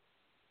shit.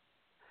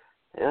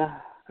 Yeah,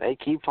 they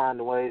keep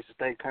finding ways to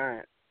stay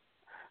current.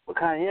 But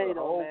Kanye,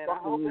 though, man, I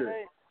hope it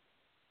ain't.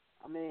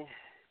 I mean,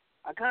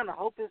 I kind of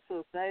hope it's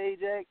a stage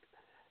act,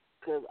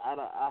 because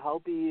I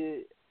hope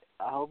he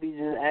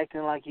just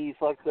acting like he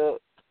fucked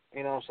up.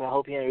 You know what I'm saying? I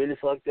hope he ain't really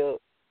fucked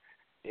up.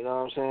 You know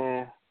what I'm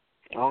saying?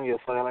 I don't give a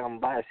fuck. Like, I'm going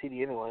to buy a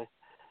CD anyway.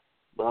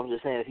 But I'm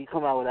just saying, if he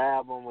come out with an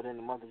album within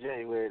the month of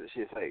January, the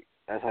shit fake.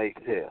 That's how you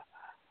can tell.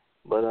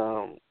 But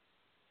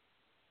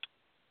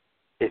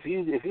if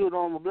you a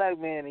normal black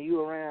man and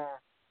you around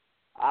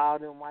all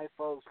them white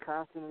folks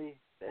constantly,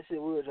 that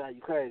shit would drive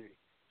you crazy.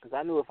 Because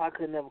I knew if I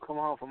could never come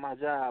home from my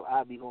job,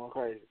 I'd be going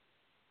crazy.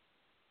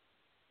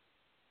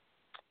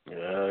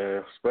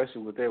 Yeah,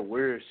 especially with that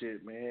weird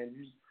shit, man.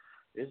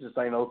 It just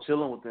ain't no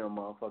chilling with them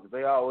motherfuckers.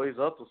 They always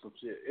up to some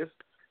shit.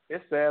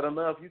 It's sad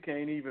enough you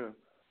can't even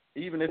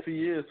if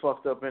he is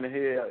fucked up in the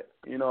head,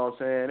 you know what I'm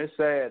saying? It's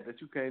sad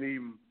that you can't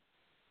even,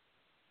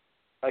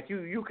 like,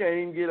 you can't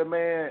even get a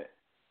man,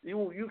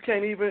 you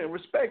can't even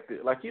respect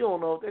it. Like, you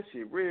don't know if that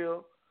shit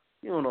real.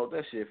 You don't know if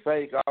that shit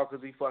fake, all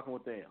because he fucking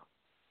with them.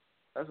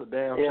 That's a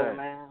damn shame. Yeah,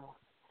 man.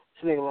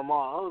 This nigga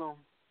Lamar Odom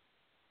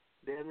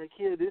damn near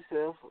killed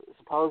himself,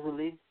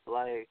 supposedly.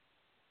 Like,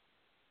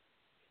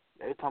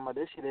 they talking about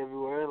this shit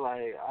everywhere.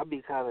 Like, I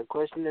be kind of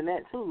questioning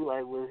that, too.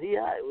 Like, was he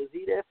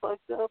that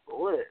fucked up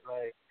or what?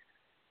 Like,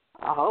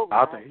 I hope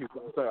not. I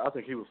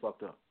think he was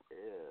fucked up.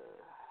 Yeah.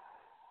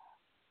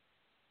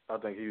 I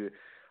think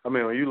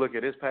when you look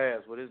at his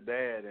past with his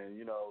dad and,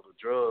 the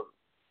drug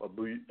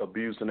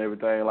abuse and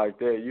everything like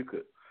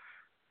that,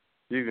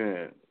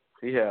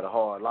 he had a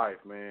hard life,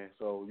 man.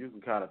 So you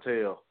can kind of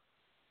tell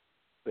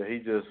that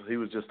he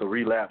was just a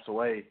relapse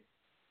away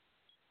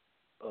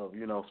of,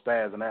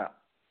 spazzing out.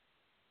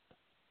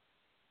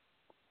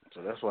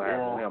 So that's what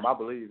happened to him. I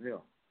believe him.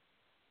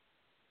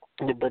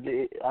 But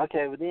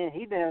then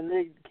he damn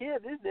near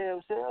killed his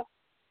damn self.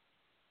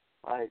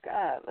 Like,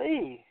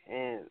 golly.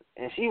 And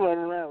she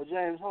running around with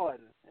James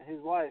Harden and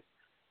his wife.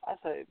 I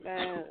say,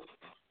 man,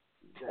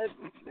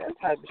 that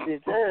type of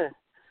shit there.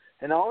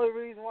 And the only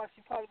reason why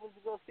she probably went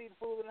to go see the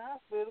fool in the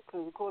hospital,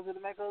 because, of course,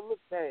 it'll make her look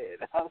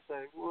bad. I was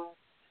like, what?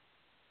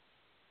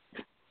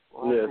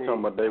 Yeah, talking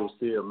about they were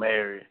still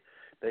married.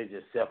 They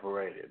just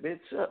separated. Bitch,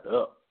 shut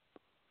up.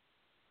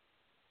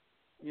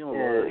 You don't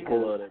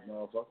love that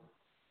motherfucker.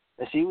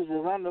 And she was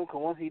just under him,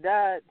 because once he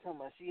died, talking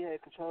about she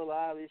had control of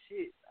all this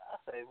shit.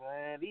 I say,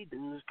 man, these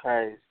dudes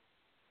crazy.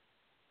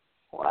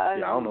 Why?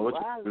 Yeah, I don't know what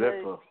you do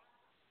that for.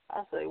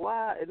 I say,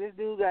 why? And this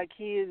dude got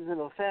kids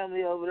and a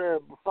family over there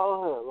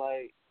before her.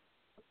 Like,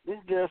 this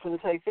girl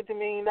finna take $50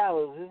 million,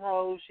 his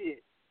whole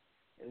shit,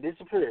 and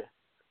disappear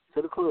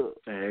to the club.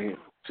 Dang,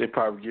 she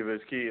probably give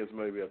his kids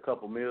maybe a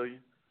couple million.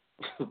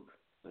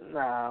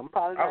 Nah, I'm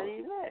probably not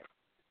even that.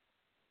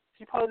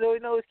 She probably don't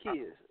even know his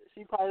kids.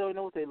 She probably don't even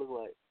know what they look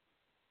like.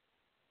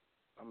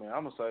 I mean,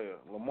 I'm going to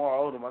say Lamar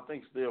Odom, I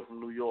think, still from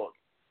New York.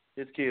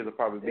 His kids will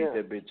probably beat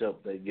that bitch up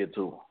if they get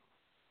to him.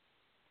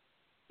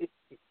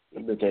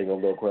 That bitch ain't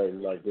going to go crazy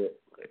like that.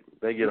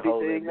 They get a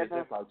hold of that bitch,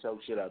 they probably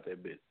choke shit out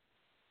that bitch.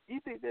 You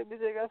think that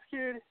bitch ain't got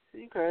security?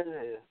 You crazy as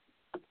hell.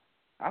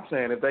 I'm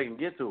saying if they can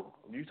get to him.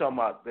 You talking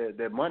about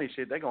that money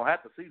shit, they going to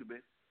have to see the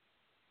bitch.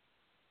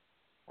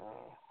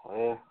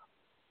 Well.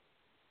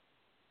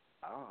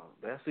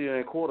 They'll see her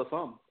in court or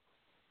something.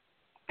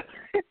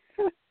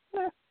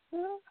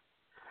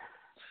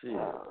 Shit.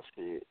 Oh,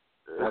 shit.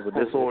 Have a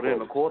disorder in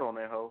the court on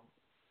that hoe.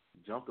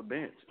 Jump the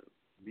bench.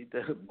 Beat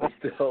that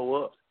hoe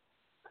up.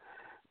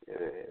 Yeah,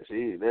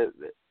 see, that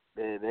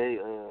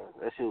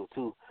shit was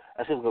too.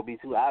 That shit was gonna be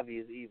too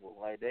obvious evil.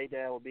 Like they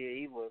down with being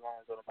evil as long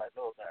as nobody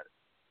know about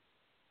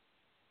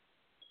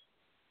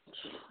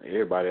it.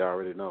 Everybody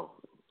already know.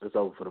 It's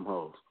over for them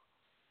hoes.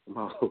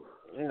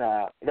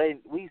 Nah,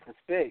 we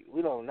suspect.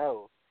 We don't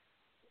know.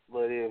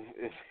 But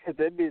if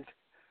that bitch,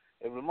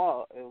 if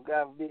God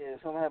forbid,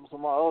 if something happens to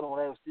Lamar Odom when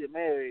they were still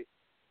married,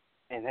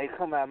 and they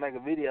come out and make a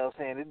video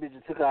saying this bitch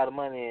just took all the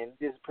money and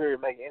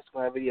disappeared, making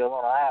Instagram videos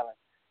on the island,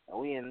 and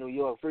we in New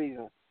York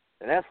freezing,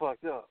 then that's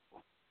fucked up.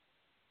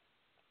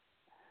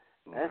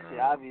 That shit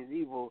obvious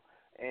evil,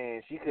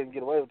 and she couldn't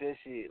get away with that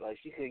shit. Like,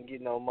 she couldn't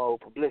get no more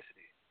publicity.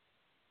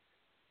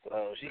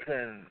 So she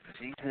couldn't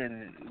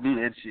do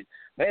that shit.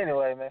 But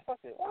anyway, man, fuck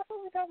it. Why the fuck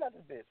we talking about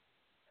this bitch?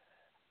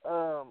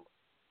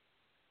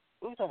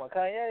 We was talking about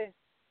Kanye?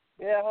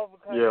 Yeah, I hope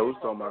Kanye. Yeah, we was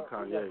talking about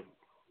Kanye.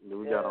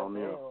 We got on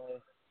there.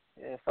 Anyway,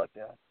 yeah, fuck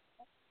them.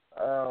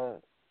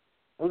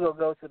 We're going to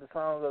go to the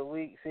song of the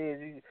week.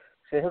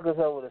 Hook us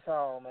up with a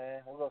song,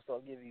 man. We're going to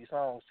start giving you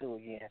songs, too,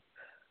 again.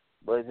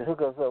 But just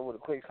hook us up with a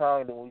quick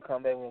song, and then when we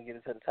come back, we're going to get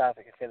into the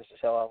topic and finish the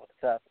show off with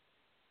the topic.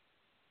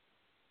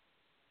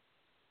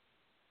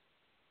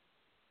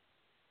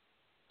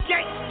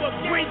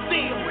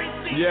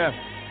 Yeah.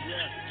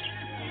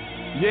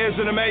 Years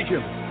in the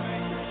making.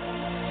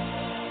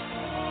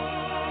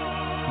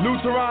 New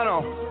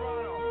Toronto.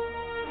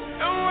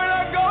 And when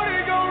I go,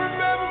 they gon'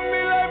 remember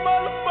me like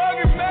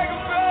motherfucking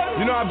Machiavelli.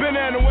 You know, I've been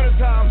there in the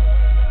wintertime.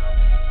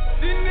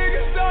 These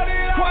niggas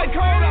started quite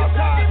cold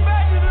outside.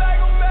 Like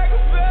a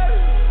Machiavelli.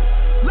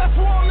 Let's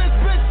warm this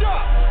bitch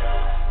up.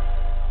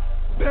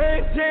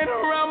 Bandana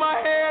around my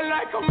head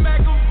like a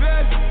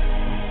Machiavelli.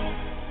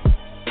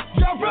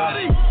 Y'all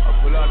ready? I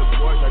pull out the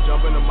Porsche, I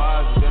jump in the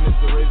Mazda, then it's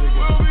the race again.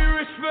 We'll be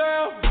rich,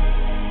 fam.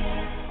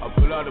 I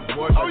pull out the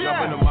Porsche, I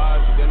jump in the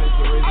Mazda, then it's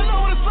the race again. I know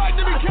what it's like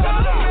to be killed.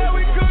 Man,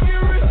 we could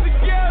get rich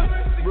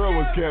together. Real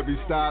ones can't be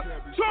stopped.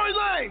 Tory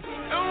Lanez.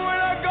 And when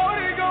I go,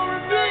 they gon'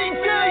 remember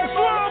DJ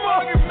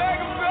Drama.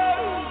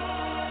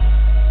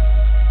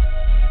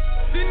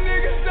 These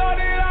niggas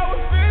started, I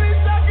was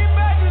finished, I can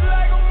matches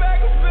like a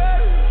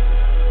Machiavelli.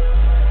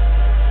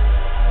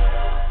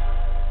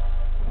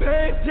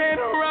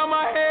 Bandana around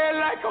my head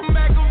like a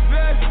Machiavelli.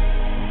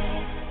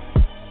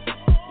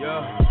 Yeah,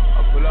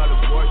 I pull out the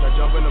Porsche, I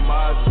jump in the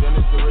Mazda, then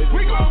it's the race.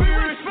 We gon' be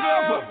rich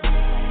forever.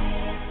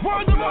 I pull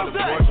out the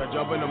Porsche, I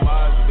jump in the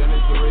Mazda, then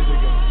it's the race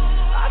again.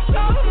 I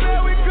told them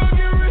that we could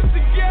get rich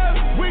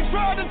together. We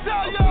tried to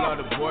tell y'all. I pull out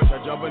the Porsche,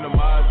 I jump in the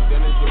Mazda,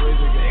 then it's the race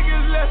again.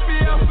 Niggas left me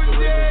up for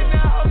dead,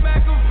 now I'm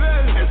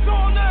Machiavelli. It's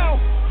on now.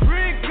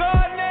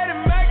 Reincarnated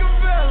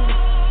Machiavelli.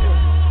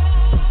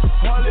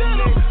 All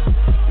in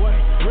niggas. What?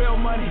 Real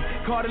money.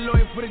 Call the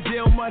lawyer for the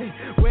jail money.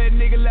 Where a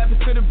nigga laughing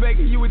to the bank,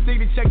 you would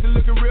think the checks are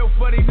looking real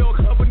funny. Know a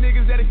couple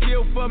niggas that'll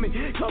kill for me.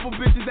 Couple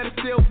bitches that'll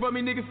steal from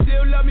me. Niggas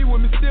still love me,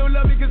 women still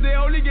love me, cause they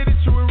only get it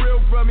true and real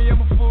from me.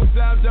 I'm a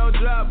full-time dog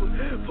driver.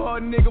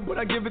 Pardon nigga,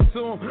 but I give it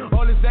to him.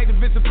 All this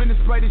activists up in the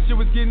Sprite, this shit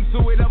was getting to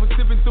it. I was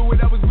sipping through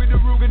it. I was with the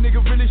Ruger,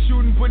 nigga really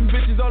shooting, putting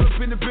bitches all up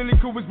in the Billy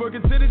Cool. Was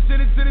working to the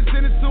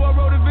so I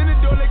rode a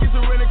Venador like it's a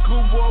rental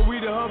cool. Boy, we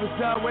the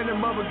homicide when them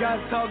other guys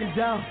talking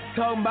down.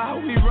 Talking about how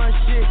we run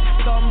shit.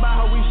 Talking about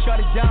how we shut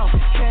it down.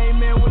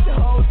 Came in with the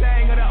whole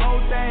thing of the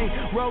old thing.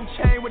 Road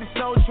chain with the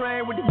soul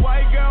train with the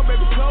white girl,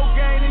 baby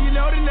cocaine. And you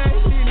know the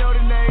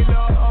name,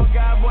 Lord. Oh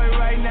God, boy,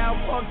 right now.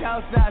 parked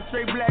outside,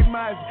 straight black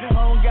miles.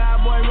 On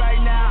God, boy, right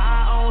now,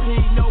 I own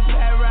heat, no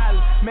Pat Riley.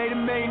 Made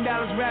 $1 million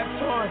rap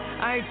touring.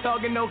 I ain't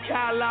talking no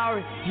Kyle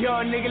Lowry.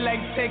 Y'all nigga like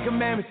the 10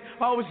 Commandments.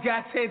 Always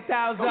got 10,000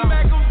 on.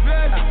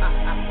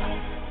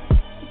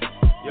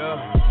 Yeah,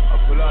 I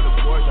pull out the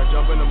Porsche, I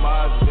jump in the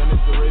Mazda, then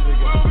it's the race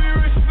again. We'll be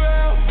rich,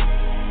 fam.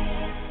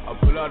 I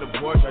pull out the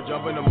Porsche, I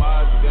jump in the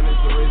Mazda, then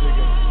it's the race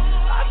again.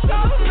 I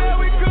told him that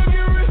we could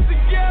get rich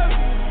together.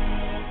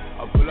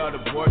 I pull out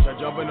the Porsche, I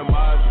jump in the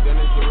Mazda, then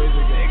it's the race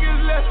again.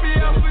 Niggas left me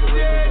up for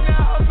dead,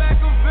 now I'm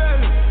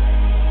Machiavelli.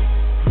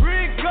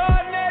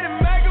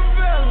 Reincarnated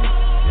Machiavelli.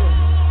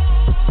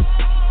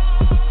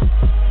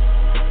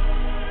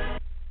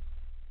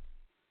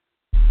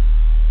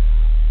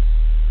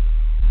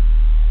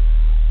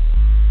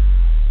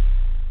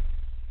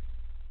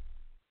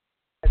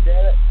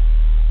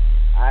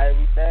 I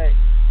be back.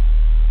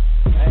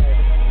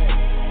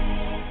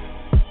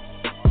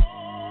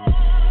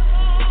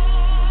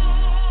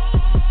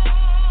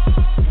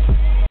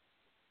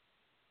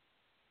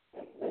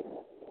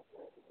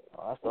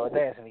 I started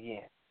dancing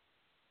again.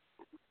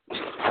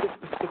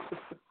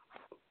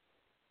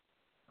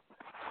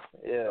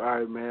 Yeah. All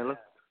right, man.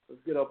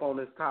 Let's get up on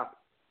this topic.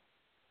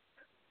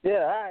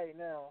 Yeah, all right.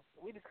 Now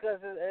we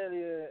discussed this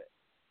earlier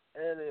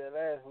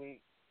last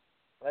week,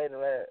 late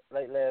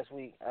last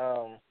week.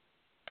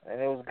 And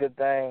it was a good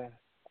thing.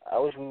 I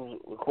wish we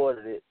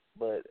recorded it,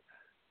 but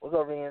we're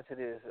gonna be into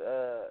this.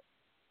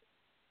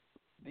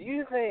 Do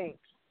you think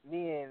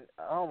being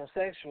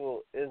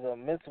homosexual is a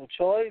mental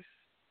choice,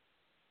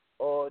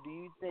 or do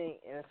you think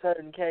in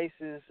certain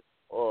cases,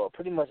 or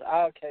pretty much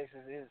all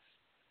cases, it's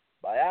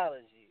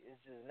biology? It's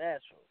just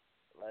natural.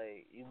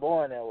 Like, you're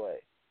born that way.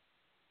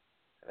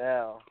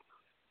 Now,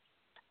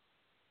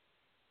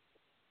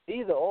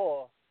 either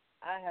or,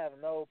 I have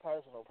no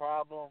personal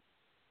problem,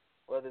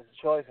 whether it's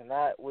a choice or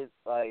not. With,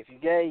 like, if you're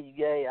gay,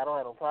 you're gay. I don't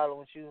have no problem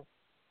with you.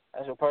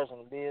 That's your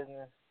personal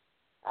business.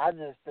 I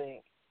just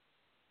think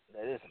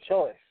that it's a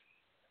choice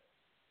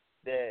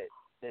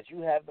that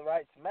you have the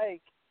right to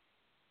make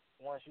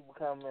once you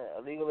become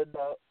a legal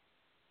adult,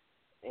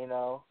 you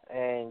know,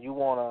 and you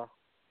want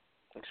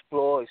to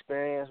explore,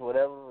 experience,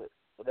 whatever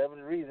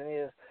the reason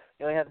is.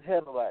 You don't have to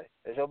tell nobody.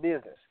 It's your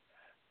business.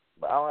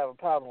 But I don't have a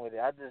problem with it.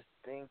 I just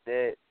think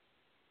that,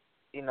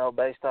 you know,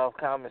 based off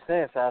common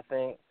sense, I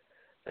think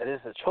that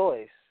it's a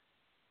choice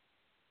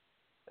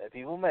that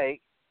people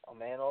make, a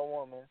man or a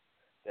woman,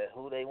 that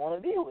who they want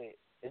to be with.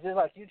 It's just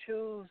like you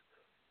choose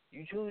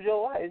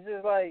your wife. It's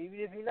just like, even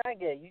if you're not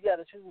gay, you got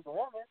to choose a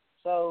woman.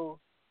 So,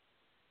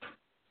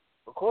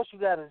 of course, you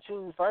got to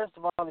choose, first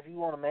of all, if you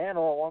want a man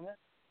or a woman.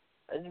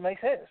 It just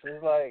makes sense.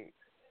 It's like,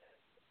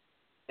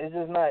 it's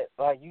just not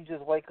like you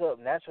just wake up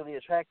naturally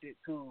attracted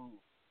to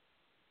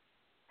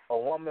a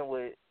woman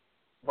with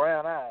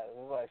brown eyes.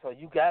 It's like, so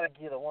you got to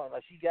get a woman.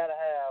 Like, she got to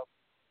have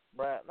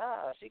brown.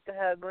 Nah, she could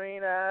have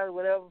green eyes,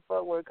 whatever,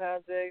 fuck, wear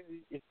contacts.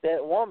 It's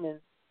that woman,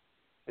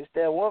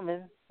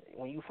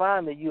 when you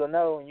find her, you'll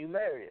know when you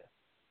marry her.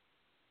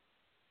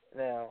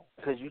 Now,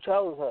 because you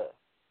chose her.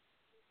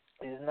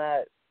 It's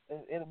not,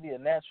 it'll be a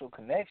natural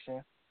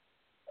connection,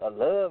 a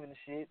love and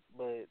shit,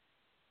 but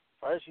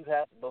first you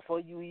have, before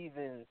you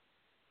even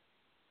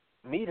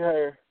meet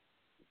her,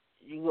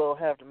 you gonna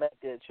have to make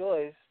that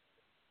choice.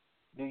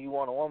 Do you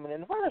want a woman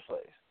in the first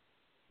place?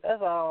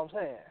 That's all I'm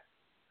saying.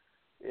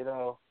 You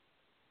know?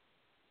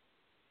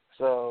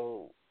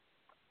 So,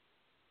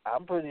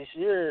 I'm pretty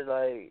sure,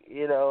 like,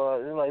 you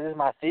know, it's like, this is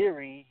my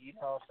theory, you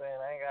know what I'm saying?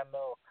 I ain't got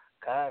no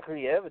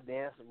concrete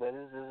evidence, but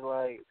it's just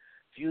like,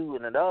 if you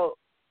an adult,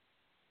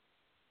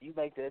 you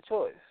make that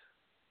choice.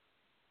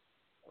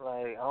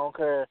 Like, I don't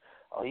care,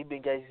 oh, he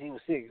been gay since he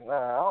was 6. Nah,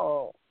 I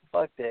don't,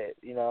 fuck that,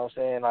 you know what I'm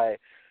saying? Like,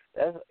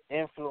 that's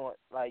influence,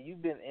 like,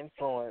 you've been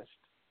influenced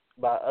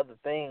by other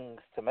things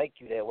to make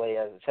you that way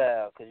as a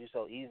child because you're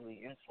so easily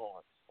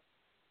influenced.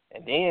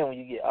 And then when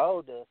you get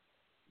older,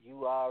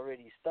 you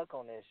already stuck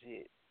on that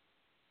shit,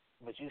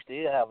 but you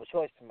still have a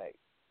choice to make.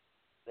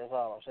 That's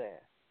all I'm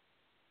saying.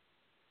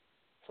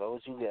 So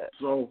what you got?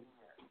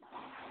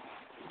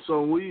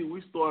 So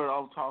we started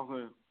off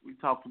talking. We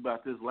talked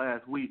about this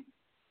last week,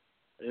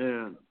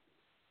 and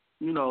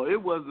you know,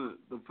 it wasn't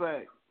the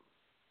fact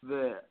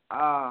that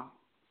I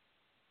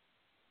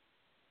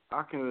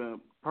can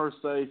per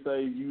se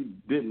say you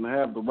didn't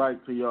have the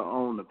right to your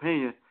own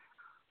opinion,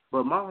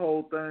 but my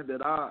whole thing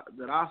that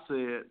I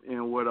said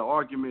and where the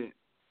argument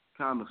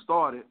kind of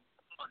started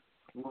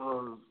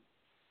was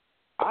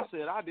I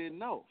said I didn't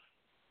know.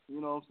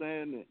 You know what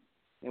I'm saying?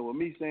 And with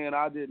me saying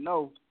I didn't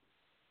know,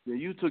 then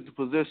you took the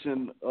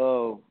position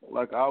of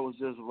like I was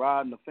just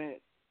riding the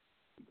fence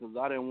because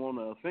I didn't want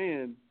to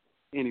offend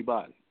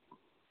anybody.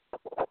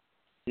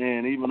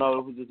 And even though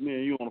it was just me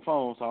and you on the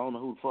phone, so I don't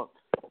know who the fuck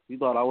you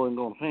thought I wasn't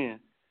going to offend.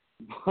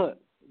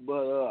 But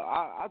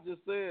I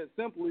just said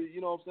simply,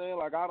 you know what I'm saying,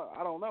 like I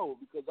don't know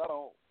because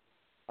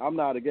I'm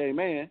not a gay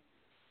man,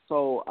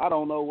 so I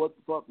don't know what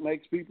the fuck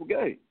makes people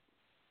gay.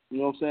 You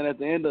know what I'm saying? At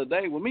the end of the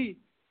day with me,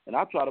 and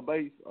I try to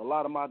base a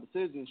lot of my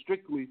decisions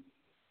strictly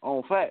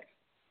on facts.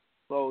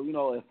 So,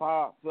 if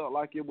I felt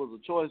like it was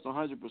a choice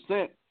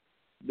 100%,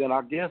 then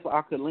I guess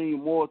I could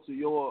lean more to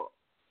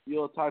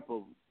your type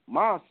of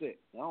mindset.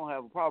 I don't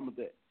have a problem with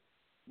that.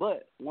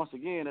 But once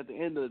again, at the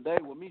end of the day,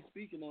 with me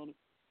speaking on it,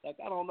 like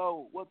I don't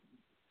know,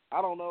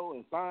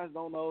 and science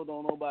don't know,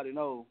 don't nobody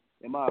know,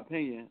 in my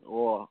opinion,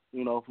 or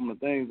from the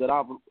things that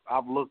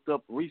I've looked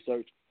up,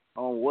 research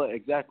on what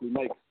exactly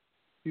makes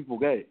people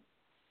gay.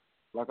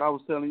 Like I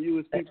was telling you,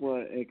 it's people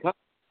in countries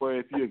where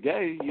if you're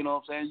gay,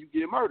 you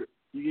get murdered,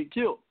 you get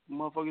killed,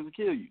 motherfuckers will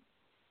kill you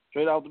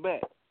straight out the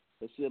bat.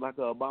 That shit like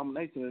an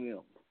abomination in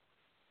them.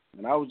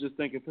 And I was just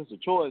thinking, if it's a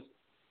choice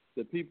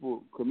that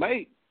people could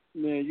make,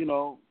 then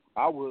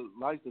I would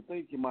like to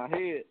think in my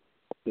head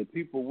that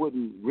people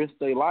wouldn't risk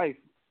their life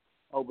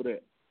over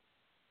that.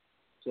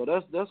 So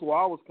that's where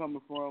I was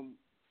coming from,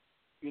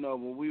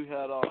 when we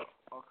had our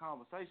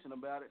conversation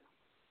about it,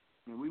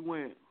 and we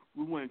went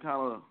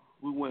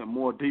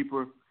more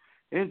deeper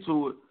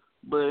into it.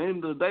 But at the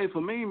end of the day,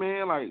 for me,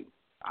 man, like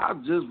I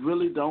just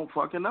really don't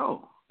fucking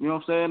know. You know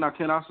what I'm saying? Now,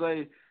 can I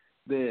say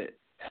that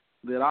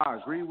I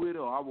agree with it,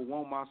 or I would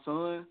want my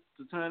son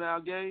to turn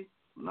out gay?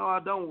 No, I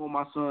don't want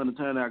my son to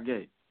turn out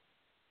gay.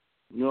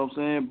 You know what I'm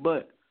saying?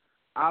 But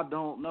I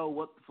don't know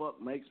what the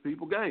fuck makes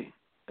people gay.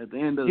 At the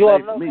end of the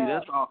day, for me,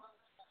 that's all.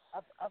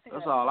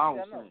 That's all I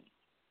was saying.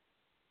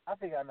 I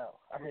think I know.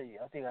 I hear you.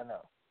 I think I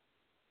know.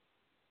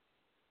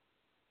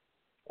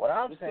 What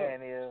I'm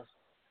saying is,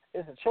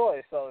 it's a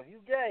choice. So if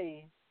you're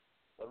gay,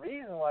 the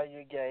reason why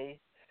you're gay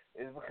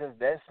is because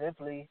that's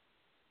simply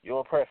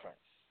your preference.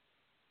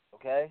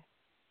 Okay?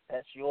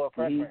 That's your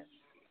preference.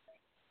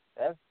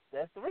 Mm-hmm.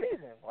 That's the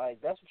reason. Like,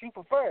 that's what you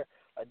prefer.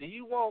 Do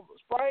you want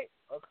Sprite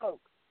or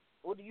Coke?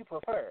 What do you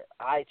prefer?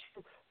 I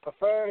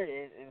prefer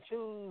and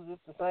choose.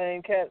 It's the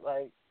same cat.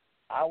 Like,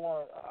 I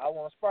want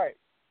a Sprite.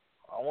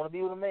 I want to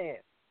be with a man.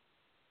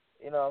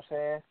 You know what I'm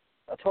saying?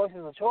 A choice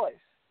is a choice.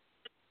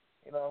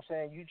 You know what I'm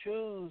saying? You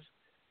choose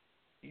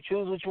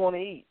what you want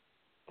to eat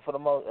for the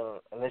most,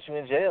 unless you're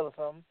in jail or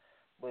something.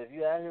 But if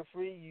you're out here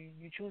free,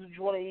 you choose what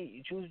you want to eat.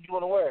 You choose what you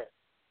want to wear.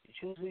 You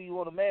choose who you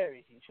want to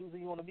marry. You choose who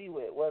you want to be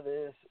with,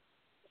 whether it's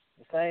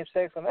the same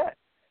sex or not.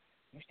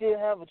 You still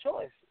have a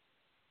choice.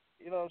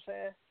 You know what I'm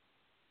saying?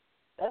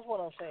 That's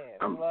what I'm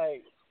saying.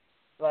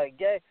 Like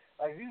gay.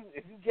 Like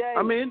if you gay.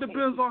 I mean, it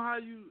depends on how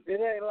you. It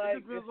ain't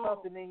like it's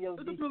something in your.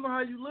 It depends on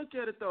how you look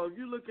at it, though. If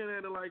you're looking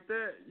at it like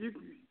that,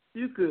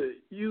 you could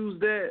use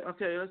that.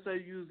 Okay, let's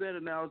say you use that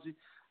analogy.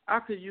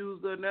 I could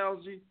use the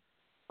analogy.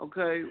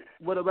 Okay,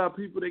 what about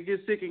people that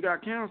get sick and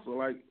got cancer?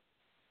 Like,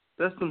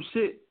 that's some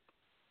shit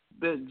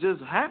that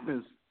just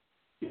happens.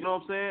 You know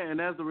what I'm saying? And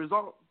as a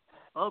result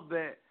of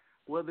that,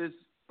 whether it's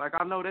like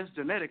I know that's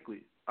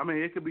genetically. I mean,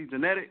 it could be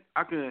genetic.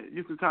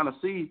 You could kind of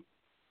see,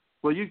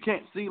 well, you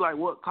can't see like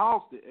what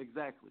caused it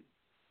exactly.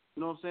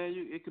 You know what I'm saying?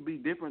 It could be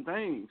different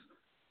things.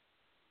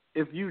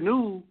 If you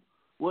knew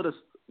what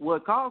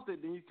caused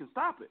it, then you can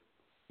stop it.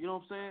 You know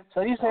what I'm saying?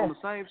 So you saying on the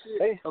same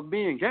shit of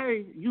being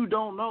gay, you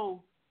don't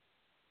know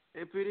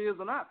if it is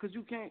or not because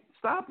you can't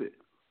stop it.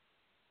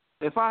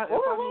 If I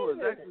knew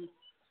exactly,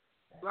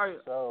 like,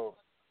 so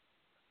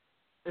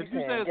if you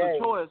say it's a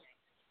choice.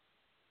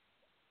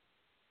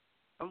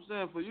 I'm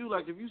saying for you,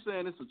 like if you're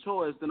saying it's a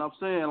choice, then I'm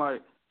saying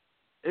like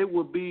it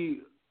would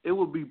be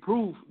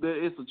proof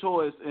that it's a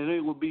choice, and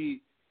it would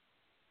be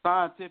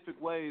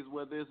scientific ways,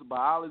 whether it's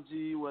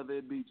biology, whether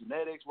it be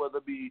genetics, whether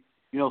it be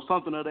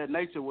something of that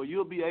nature, where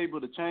you'll be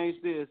able to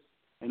change this,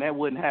 and that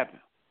wouldn't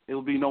happen. It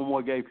would be no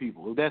more gay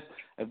people.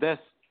 If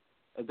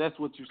that's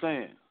what you're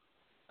saying,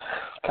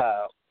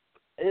 Kyle.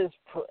 It's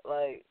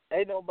like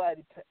ain't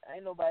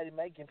nobody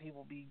making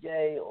people be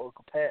gay or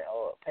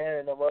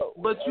pairing them up.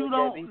 But you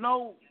don't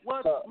know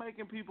what's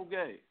making people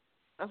gay.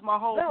 That's my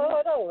whole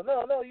point.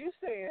 No. You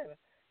saying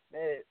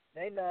that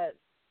they not?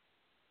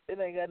 It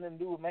ain't got nothing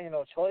to do with making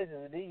no choices.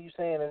 And then you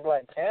saying it's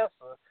like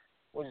cancer,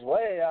 which is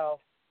way off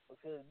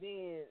because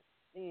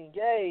being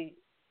gay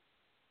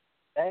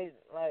ain't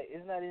like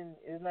it's not.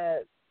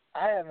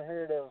 I haven't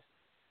heard of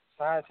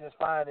scientists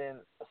finding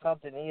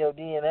something in your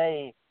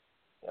DNA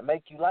that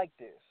make you like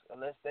this,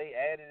 unless they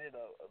added it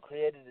or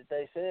created it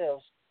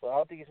themselves. But I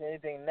don't think it's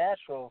anything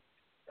natural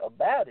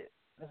about it.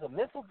 It's a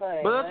mental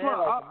thing, but that's man.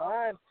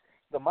 Like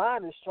the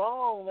mind is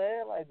strong,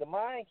 man. Like the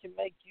mind can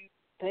make you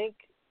think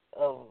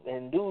of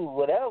and do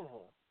whatever.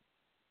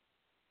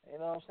 You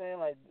know what I'm saying?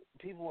 Like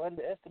people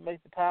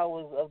underestimate the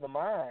powers of the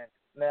mind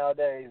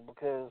nowadays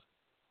because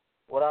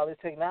with all this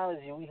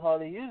technology, we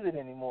hardly use it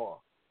anymore.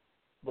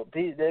 But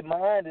their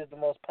mind is the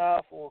most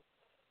powerful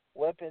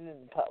weapon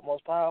and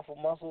most powerful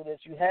muscle that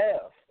you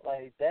have.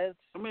 Like that's.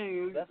 I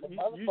mean,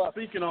 you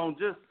speaking on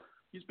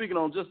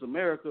just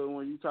America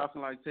when you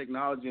talking like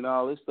technology and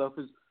all this stuff.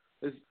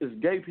 It's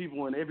gay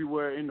people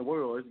everywhere in the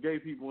world. It's gay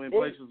people in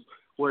places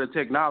where the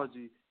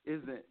technology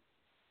isn't.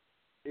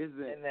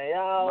 And they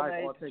all like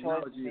made our the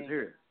technology choice is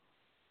here.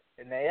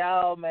 And they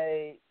all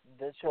made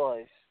the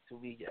choice to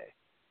be gay.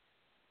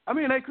 I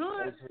mean, they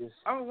could.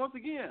 Once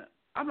again,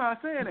 I'm not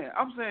saying that.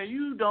 I'm saying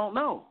you don't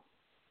know.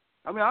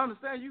 I mean, I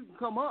understand you can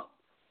come up.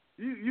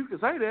 You can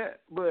say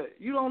that, but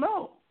you don't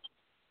know.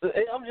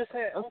 I'm just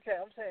saying. Okay,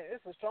 I'm saying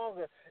it's a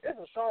stronger.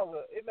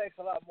 It makes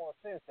a lot more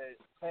sense than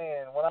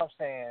saying what I'm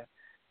saying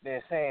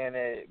than saying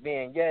that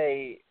being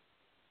gay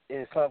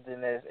is something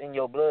that's in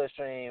your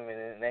bloodstream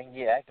and they can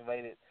get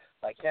activated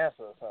like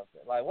cancer or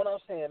something. Like what I'm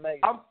saying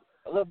makes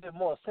a little bit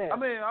more sense. I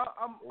mean, I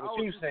what was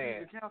you just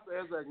saying? using cancer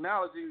as an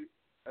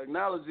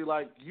analogy,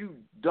 like you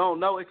don't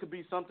know. It could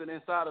be something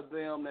inside of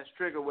them that's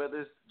triggered,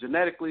 whether it's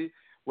genetically,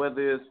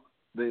 whether it's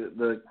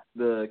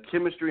the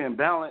chemistry and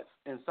balance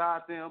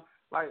inside them.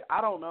 Like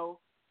I don't know,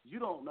 you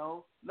don't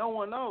know, no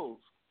one knows.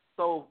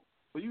 So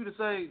for you to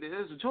say that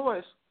there's a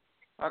choice,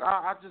 like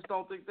I just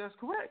don't think that's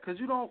correct because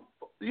you don't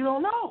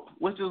know,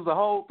 which is the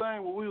whole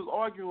thing what we was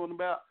arguing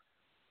about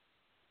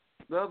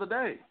the other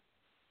day.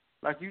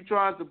 Like you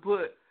trying to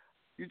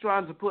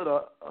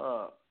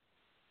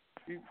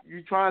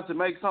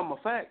make something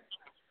a fact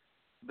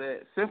that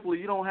simply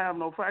you don't have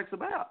no facts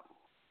about.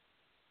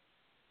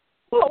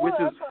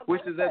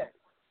 Which is that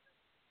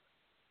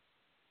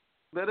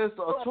it's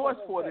a choice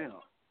for them.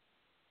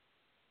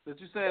 That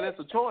you're saying it's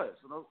a choice.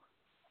 You know?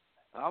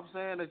 I'm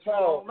saying that you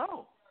don't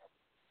know.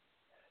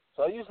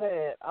 So you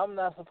saying I'm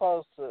not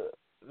supposed to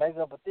make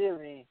up a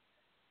theory?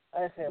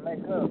 I ain't saying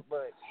make up,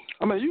 but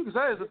I mean you can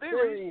say it's a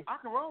theory. I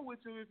can roll with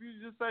you if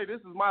you just say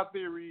this is my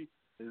theory.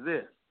 Is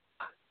this?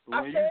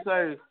 When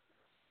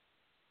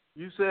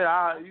you said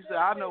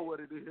I know what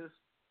it is.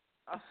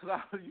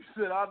 You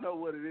said I know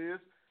what it is.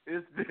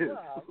 It's this.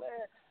 Nah,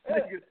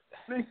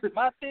 man.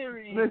 My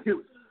theory.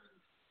 Nigga.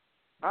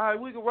 All right,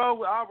 we can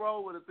roll. I'll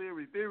roll with a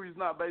theory. Theory is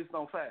not based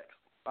on facts.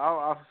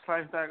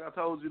 Same thing I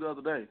told you the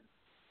other day.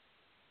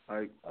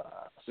 Like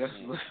that's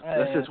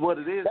just what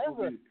it is.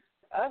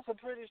 That's a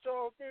pretty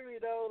strong theory,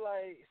 though.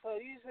 Like, so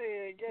you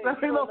saying gay?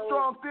 That ain't no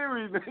strong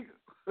theory, nigga.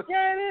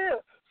 Yeah, it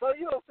is. So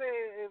you know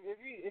saying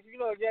if you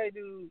know a gay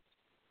dude,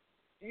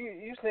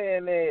 you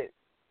saying that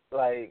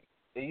like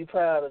are you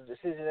proud of the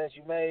decision that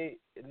you made?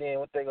 And then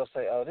what they gonna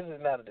say? Oh, this is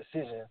not a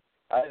decision.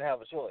 I didn't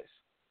have a choice.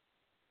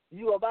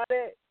 You gonna buy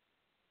that?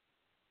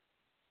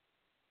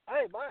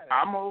 I ain't buying it.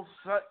 I'm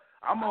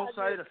gonna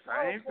say the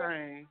same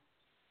thing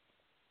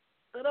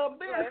that I've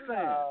been saying.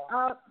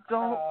 I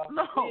don't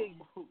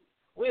know.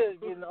 We'll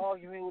get in an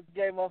argument with the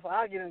gay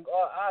motherfucker. You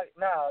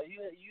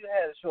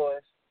had a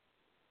choice.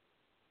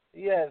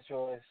 You had a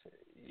choice.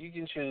 You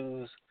can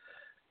choose.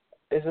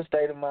 It's a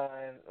state of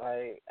mind.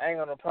 Like, I ain't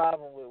got no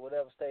problem with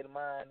whatever state of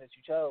mind that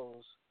you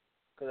chose,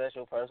 because that's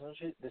your personal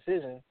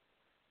decision.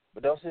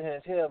 But don't sit here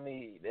and tell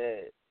me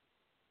that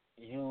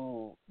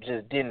you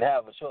just didn't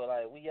have a choice.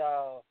 Like, we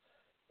all,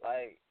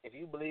 like, if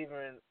you believe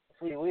in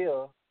free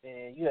will,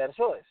 then you had a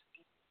choice.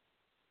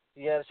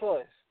 You had a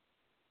choice.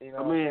 You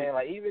know what I'm saying?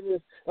 Like, even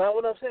if, well,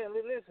 what I'm saying,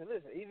 listen,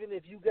 even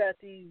if you got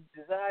these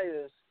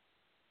desires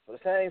for the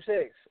same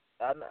sex,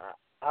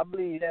 I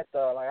believe that,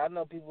 though. Like, I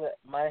know people that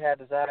might have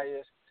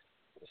desires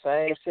for the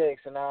same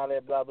sex and all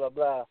that, blah, blah,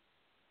 blah.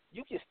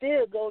 You can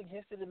still go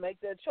against it and make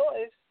that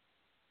choice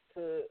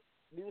to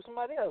be with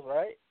somebody else,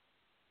 right?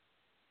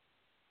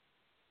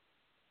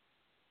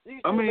 You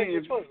can still make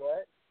your choice,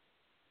 right?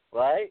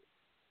 Right?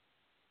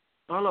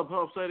 Hold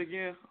up, say it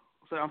again.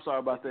 I'm sorry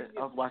about that.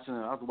 I was watching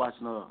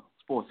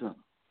Sports Center.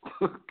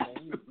 You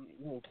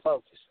need to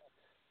focus.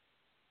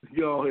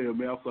 Get on here,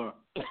 man. I'm sorry.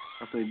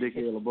 I say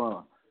Dickhead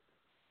LeBron.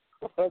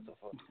 First of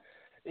all,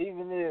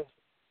 even if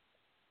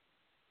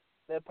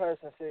that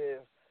person says,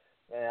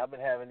 man, I've been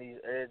having these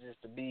urges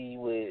to be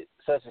with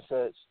such and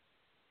such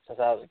since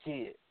I was a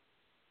kid.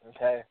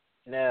 Okay?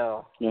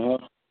 Now,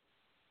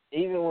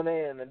 even when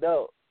they're an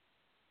adult,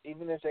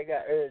 even if they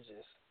got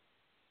urges,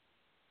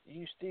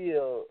 you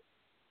still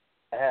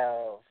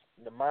have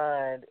the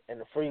mind and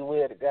the free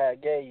will that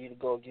God gave you to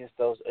go against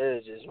those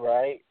urges,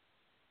 right?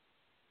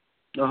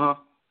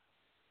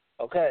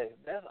 Okay,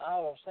 that's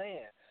all I'm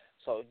saying.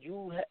 So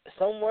you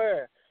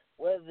somewhere,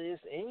 whether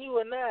it's in you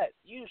or not,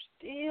 you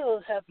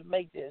still have to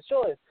make that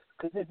choice.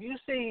 Because if you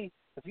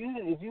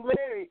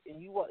married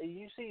and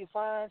you see a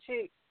fine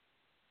chick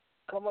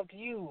come up to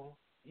you,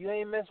 you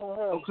ain't messing with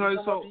her. Okay, she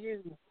come up to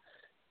you,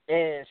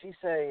 and she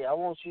say, "I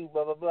want you,"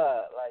 blah blah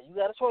blah. Like, you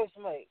got a choice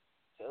to make.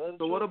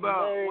 So what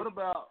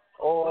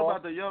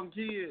about the young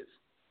kids?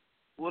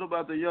 What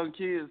about the young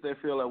kids that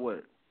feel that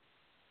way?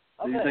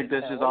 Do you think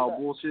that's just all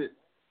bullshit?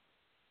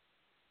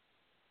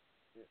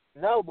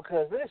 No,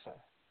 because listen,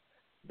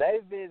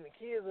 the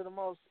kids are the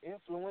most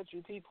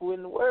influential people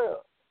in the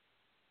world.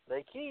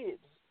 They kids.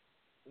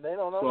 They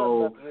don't know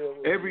nothing about the real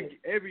world.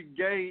 Every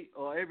gay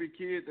or every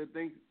kid that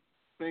think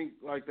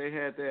like they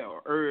had that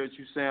urge,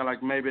 you saying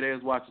like maybe they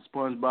was watching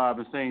SpongeBob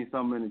and seeing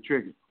something in the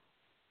trigger.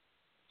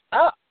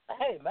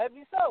 Hey,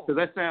 maybe so. Cause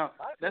that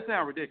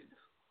sound ridiculous.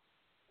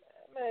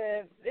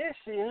 Man, this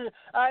shit.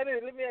 All right,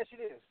 let me ask you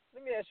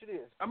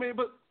this. I mean,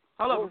 but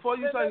hold up, before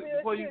I'm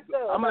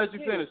gonna let you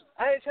finish.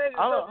 I ain't changing.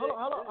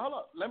 Hold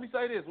up. Let me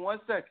say this 1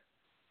 second.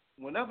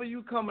 Whenever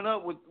you coming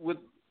up with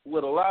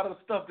a lot of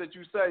stuff that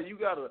you say,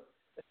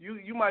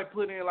 you might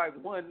put in like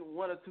one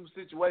or two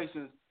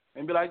situations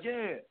and be like,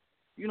 yeah,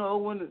 you know,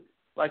 when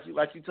like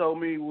you told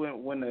me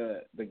when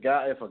the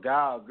guy, if a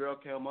guy or girl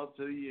came up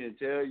to you and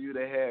tell you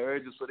they had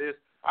urges for this,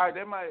 all right,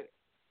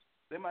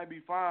 they might be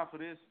fine for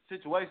this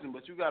situation,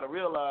 but you got to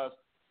realize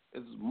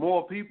it's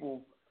more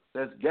people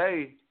that's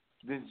gay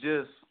than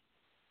just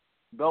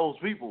those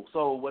people.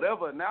 So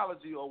whatever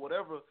analogy or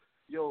whatever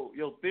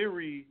your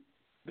theory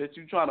that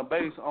you're trying to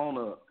base on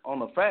a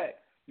fact,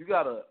 you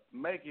got to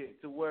make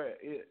it to where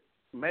it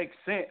makes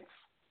sense.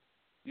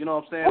 You know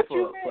what I'm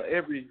saying? For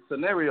every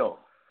scenario.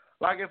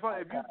 Like if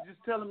you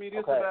just telling me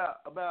this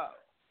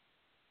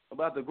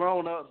about the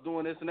grown ups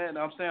doing this and that, and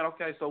I'm saying,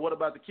 okay, so what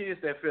about the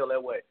kids that feel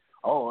that way?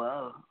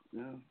 Oh,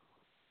 yeah.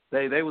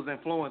 They was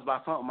influenced by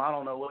something. I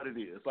don't know what it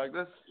is. Like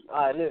this.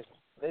 All right, listen.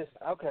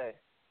 Okay,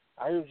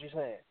 I hear what you're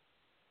saying.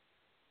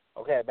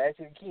 Okay, back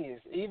to the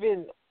kids.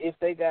 Even if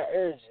they got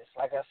urges,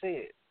 like I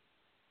said,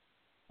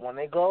 when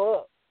they grow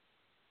up,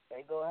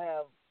 they gonna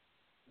have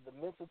the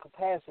mental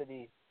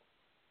capacity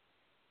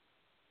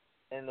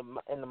and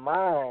the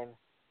mind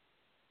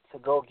to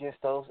go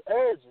against those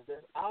urges.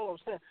 That's all I'm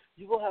saying.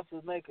 You're gonna have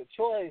to make a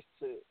choice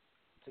to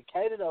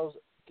cater to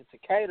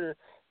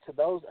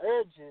those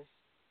urges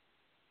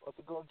or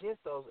to go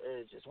against those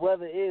urges.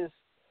 Whether you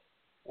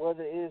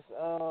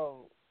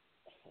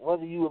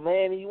a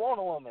man and you want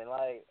a woman.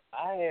 Like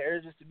I had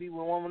urges to be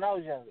with a woman when I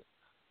was younger.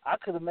 I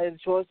could have made a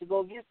choice to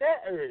go against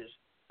that urge.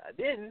 I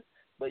didn't,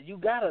 but you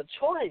got a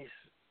choice.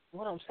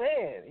 What I'm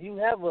saying, you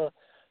got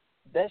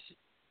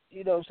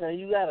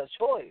a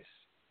choice.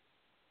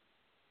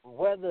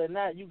 Whether or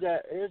not you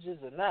got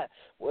urges or not,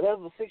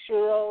 whatever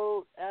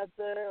 6-year-old out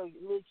there, or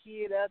little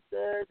kid out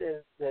there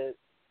that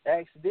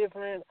acts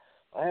different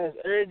or has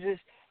urges,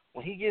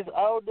 when he gets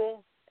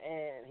older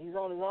and he's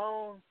on his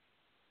own,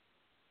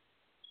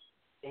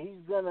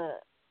 he's gonna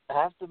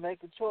have to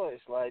make a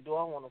choice. Like, do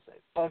I want to say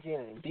fuck it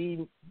and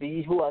be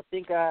who I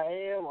think I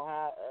am, or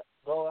how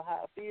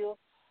I feel,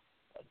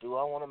 or do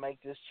I want to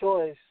make this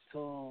choice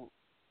to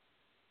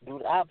do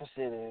the opposite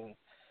and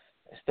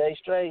stay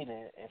straight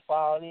and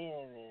fall in,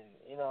 and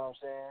you know what I'm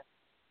saying?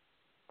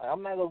 Like,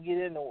 I'm not gonna get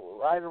into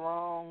right or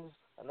wrongs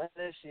or none of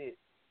that shit.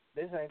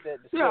 This ain't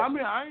that discussion. Yeah, I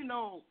mean, I ain't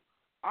no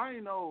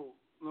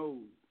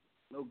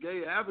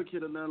gay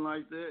advocate or nothing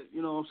like that.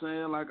 You know what I'm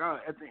saying? Like,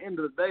 at the end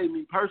of the day,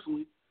 me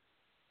personally,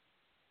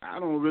 I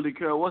don't really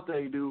care what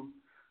they do,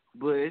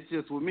 but it's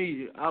just with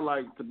me, I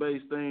like to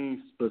base things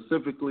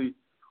specifically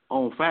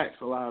on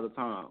facts a lot of the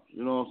time.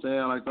 You know what I'm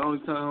saying? Like, the only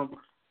time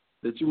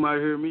that you might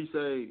hear me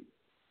say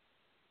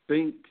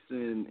thinks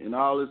and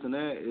all this and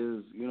that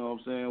is, you know what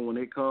I'm saying, when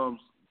it comes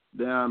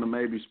down to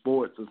maybe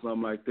sports or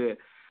something like that.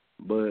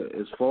 But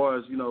as far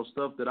as,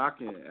 stuff that I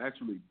can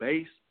actually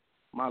base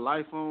my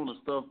life on, the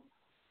stuff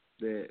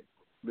that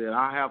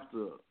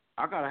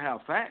I gotta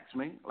have facts,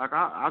 man. Like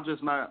I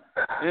just not,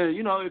 and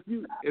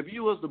if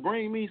you was to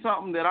bring me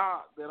something that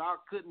I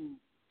couldn't,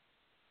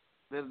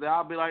 that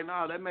I'll be like,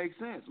 nah, that makes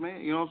sense,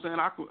 man. You know what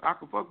I'm saying? I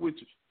could fuck with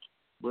you,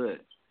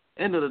 but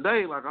end of the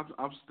day, like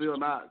I'm still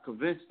not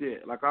convinced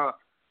yet. Like I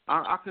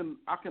can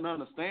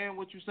understand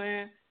what you're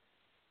saying,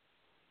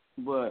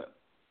 but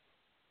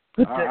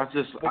I can't.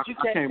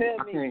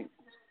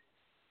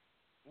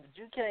 But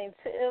you can't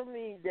tell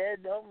me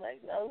that don't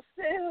make no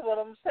sense. What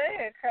I'm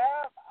saying,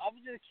 Kyle,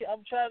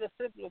 I'm trying to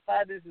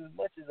simplify this as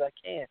much as I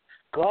can.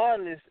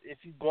 Regardless,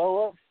 if you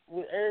grow up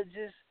with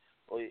urges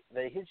or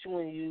they hit you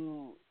when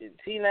you a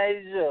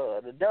teenager or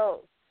an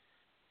adult,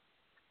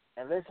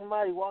 and let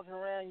somebody walking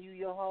around you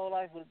your whole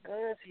life with a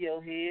gun to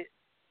your head,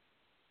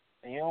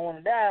 and you don't want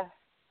to die,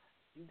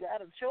 you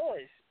got a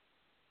choice.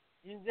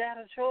 You got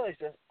a choice.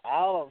 That's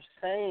all I'm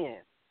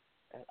saying.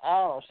 That's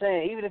all I'm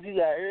saying. Even if you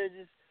got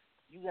urges,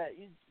 you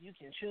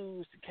can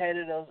choose to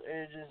cater those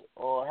urges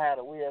or have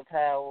the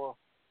willpower,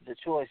 the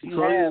choice. You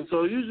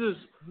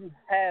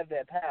have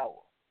that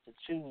power to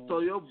choose. So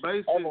your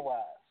basic.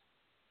 Otherwise.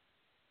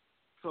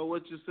 So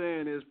what you're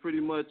saying is pretty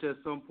much at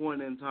some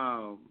point in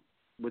time,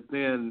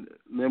 within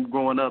them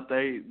growing up,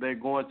 they're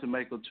going to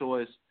make a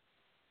choice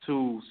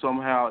to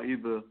somehow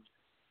either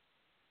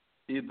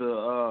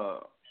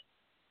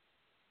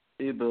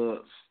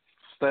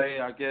stay,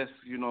 I guess,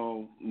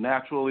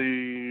 naturally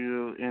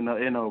in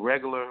a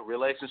regular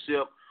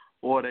relationship,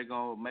 or they're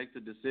gonna make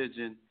the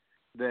decision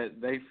that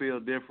they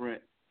feel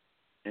different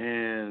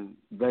and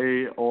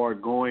they are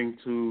going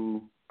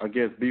to, I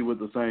guess, be with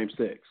the same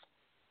sex.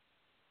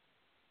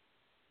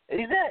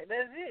 Exactly,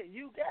 that's it.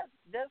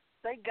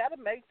 They gotta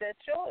make that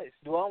choice.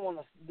 Do I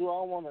wanna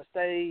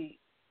stay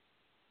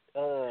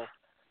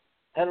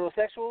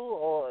heterosexual,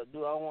 or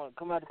do I want to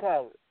come out of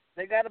closet?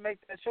 They gotta make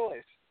that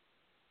choice.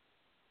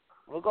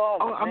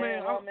 Regardless, okay.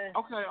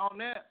 On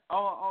that,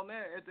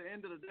 at the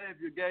end of the day, if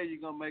you're gay,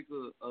 you're gonna make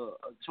a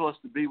choice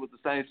to be with the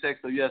same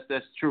sex. So yes,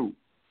 that's true.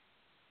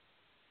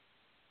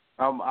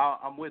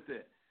 I'm with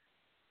it.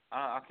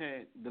 I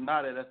can't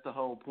deny that. That's the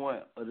whole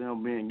point of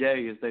them being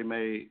gay, is they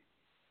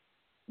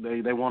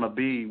want to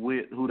be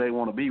with who they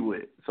want to be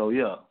with. So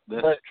yeah,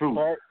 that's true.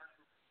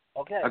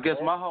 Okay. I guess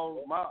my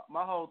whole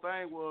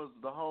thing was,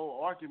 the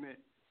whole argument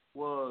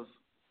was,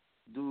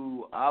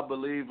 do I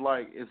believe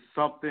like it's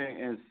something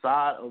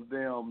inside of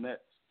them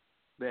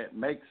that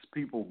makes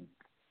people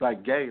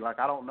like gay? Like,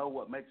 I don't know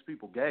what makes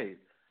people gay.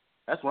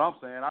 That's what I'm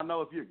saying. I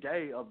know if you're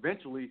gay,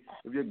 eventually,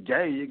 if you're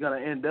gay, you're gonna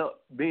end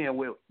up being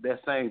with that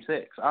same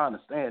sex. I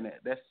understand that.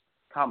 That's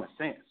common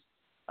sense.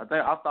 I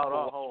thought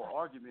our whole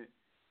argument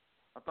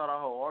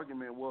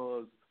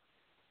was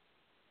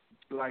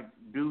like,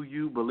 do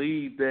you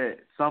believe that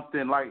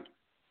something like,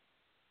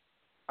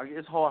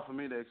 it's hard for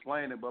me to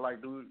explain it, but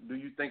like, do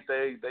you think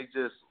they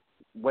just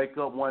wake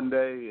up one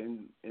day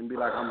and be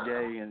like, I'm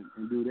gay and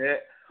do that,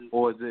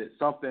 or is it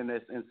something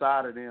that's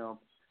inside of them,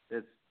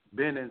 that's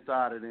been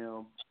inside of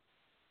them,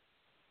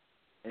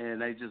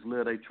 and they just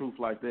live their truth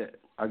like that?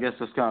 I guess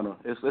it's kind of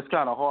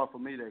hard for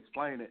me to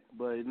explain it,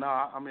 but no,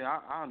 I mean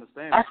I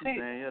understand what you're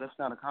saying. Yeah, that's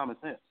kind of common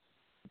sense.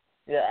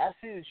 Yeah, I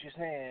see what you're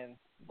saying,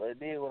 but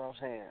dig what I'm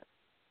saying.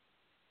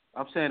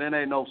 I'm saying there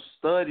ain't no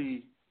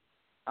study.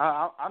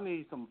 I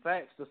need some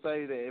facts to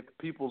say that if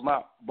people's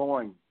not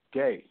born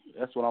gay.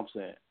 That's what I'm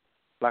saying.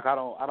 Like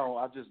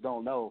I just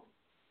don't know.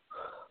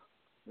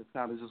 That's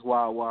kind of just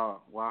why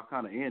I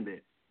kind of end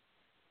it.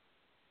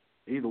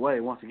 Either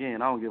way, once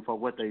again, I don't give a fuck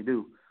what they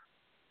do.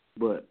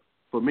 But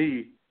for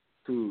me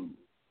to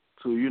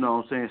you know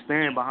what I'm saying,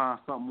 stand behind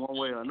something one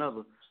way or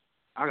another,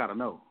 I gotta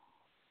know.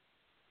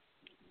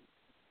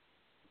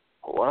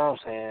 What I'm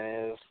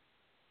saying is,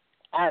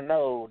 I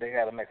know they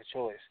got to make a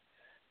choice.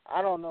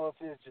 I don't know if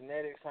it's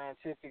genetic,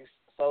 scientific,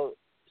 so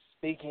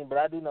speaking, but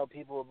I do know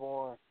people are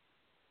born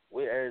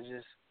with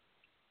urges,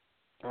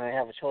 and they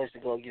have a choice to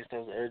go against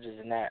those urges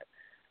or not.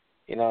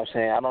 You know what I'm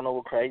saying? I don't know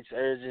what creates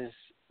urges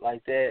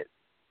like that.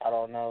 I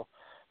don't know.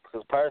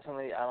 Because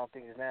personally, I don't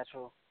think it's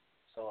natural.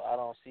 So I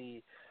don't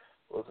see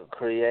what could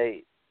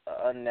create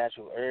an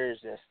unnatural urge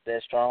that's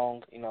that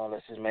strong, you know,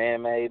 unless it's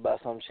man-made by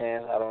some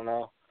chance. I don't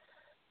know.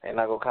 They're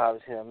not going to call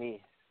it tell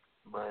me.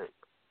 But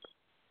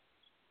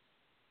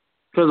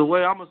because the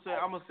way I'm gonna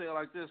say it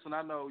like this, and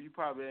I know you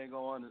probably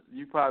gonna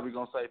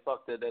say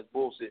fuck that, that's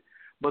bullshit.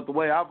 But the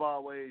way I've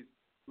always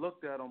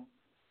looked at them,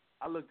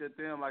 I looked at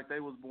them like they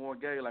was born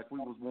gay, like we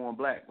was born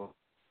black, but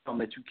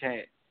something that you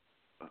can't,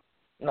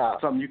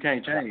 something you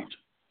can't change.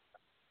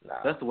 No.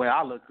 That's the way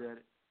I looked at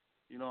it.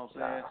 You know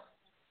what I'm saying?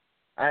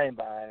 I ain't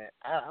buying it.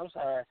 I'm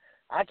sorry,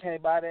 I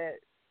can't buy that,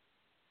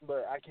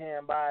 but I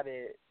can buy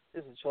that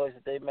it's a choice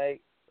that they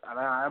make.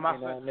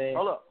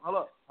 Hold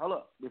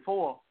up.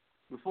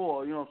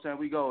 Before, you know what I'm saying,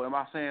 we go, am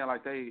I saying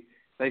like they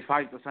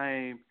fight the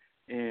same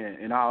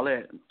and all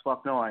that?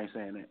 Fuck no, I ain't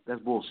saying that.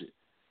 That's bullshit.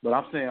 But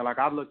I'm saying, like,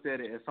 I looked at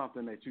it as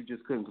something that you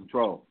just couldn't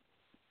control.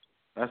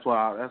 That's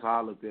how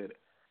I looked at it.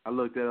 I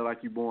looked at it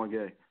like you born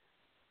gay.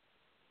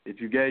 If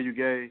you're gay, you're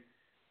gay.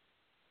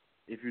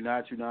 If you're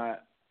not, you're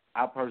not.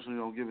 I personally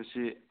don't give a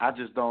shit. I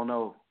just don't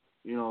know.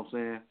 You know what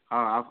I'm saying?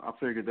 I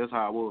figured that's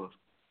how it was.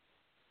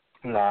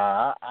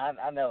 Nah,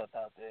 I never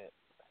thought that.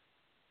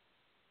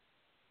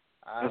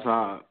 That's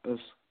how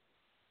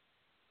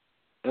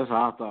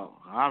I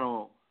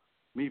thought.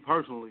 Me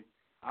personally,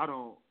 I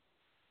don't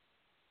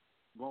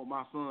want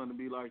my son to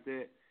be like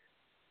that.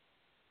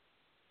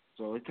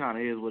 So it kind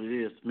of is what it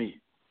is to me.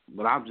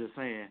 But I'm just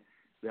saying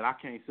that I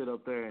can't sit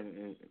up there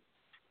and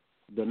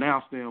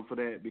denounce them for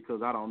that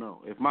because I don't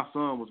know. If my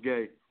son was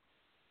gay,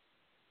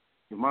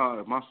 if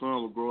my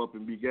son would grow up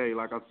and be gay,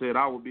 like I said,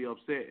 I would be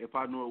upset if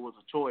I knew it was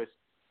a choice.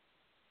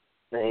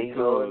 He's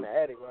going in the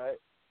attic, right?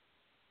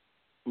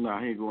 Nah,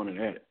 he ain't going in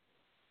the attic.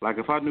 Like,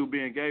 if I knew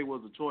being gay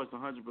was a choice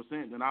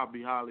 100%, then I'd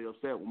be highly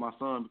upset with my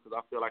son because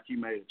I feel like he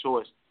made a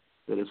choice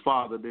that his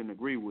father didn't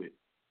agree with.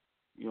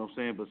 You know what I'm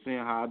saying? But seeing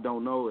how I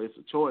don't know it's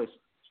a choice,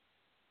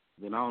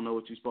 then I don't know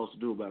what you're supposed to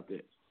do about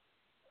that.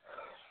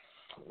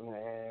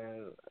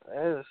 Man,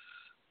 it's...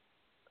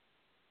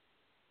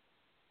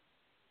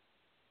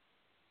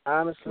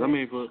 Honestly... I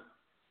mean,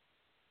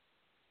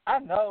 I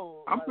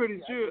know. I'm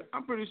pretty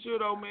sure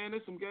though, man,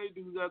 there's some gay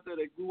dudes out there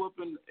that grew up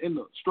in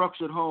the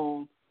structured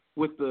home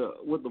with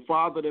the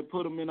father that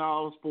put them in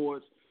all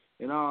sports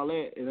and all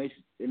that, and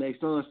they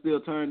son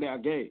still turned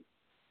out gay.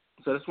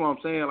 So that's what I'm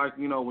saying. Like,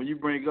 you know, when you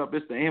bring up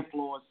it's the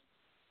influence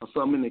of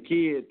something in the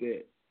kid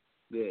that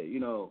you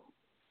know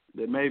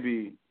that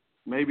maybe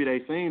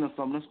they seen or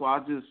something. That's why I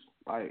just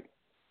like,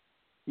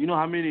 you know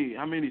how many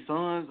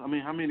sons? I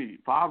mean, how many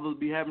fathers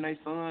be having their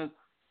sons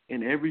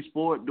in every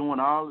sport, doing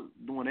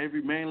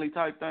every manly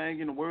type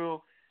thing in the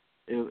world,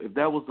 if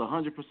that was the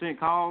 100%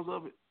 cause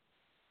of it.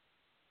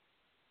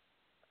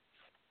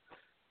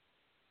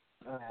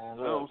 You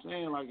know what I'm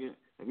saying? Like,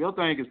 if your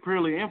thing is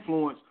purely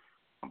influence,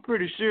 I'm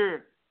pretty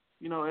sure,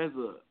 you know, as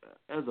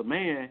a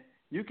man,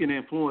 you can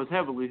influence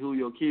heavily who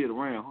your kid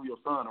around, who your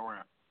son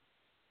around.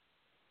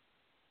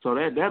 So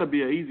that'll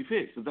be an easy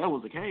fix if that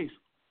was the case.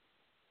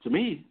 To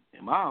me,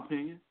 in my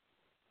opinion.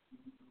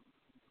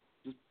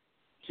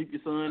 Keep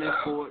your son in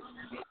sports.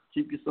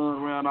 Keep your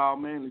son around all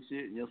manly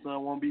shit, and your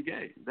son won't be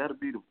gay. That'll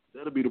be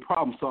the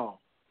problem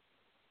solved.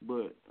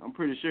 But I'm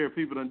pretty sure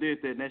people done did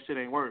that, and that shit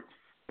ain't work.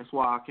 That's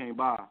why I can't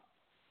buy.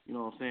 You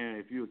know what I'm saying?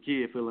 If you're a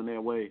kid feeling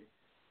that way.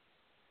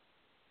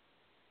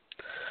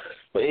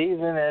 But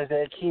even as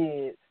that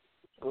kid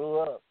grew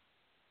up,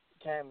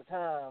 came a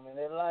time in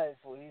their life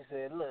where he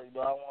said, "Look,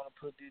 do I want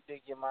to put this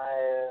dick in my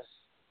ass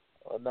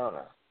or don't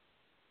I?"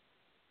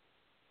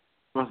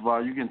 First of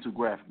all, you getting too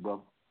graphic,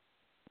 bro.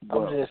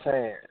 I'm just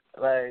saying,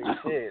 like,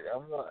 shit.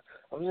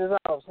 I'm just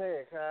all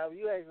saying, Kyle.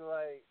 You acting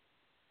like,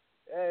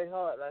 hey,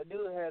 hard. Like,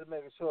 dude had to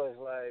make a choice.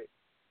 Like,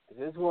 is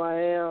this who I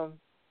am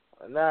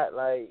or not?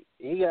 Like,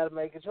 he got to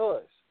make a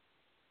choice.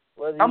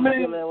 Whether you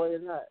feel that way or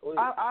not.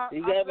 I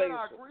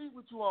agree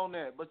with you on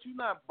that, but you're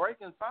not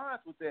breaking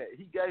signs with that.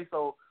 He gay,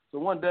 so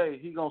one day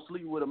he gonna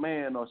sleep with a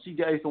man, or she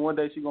gay, so one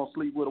day she gonna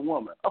sleep with a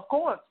woman. Of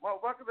course,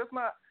 motherfucker. That's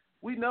not.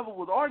 We never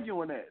was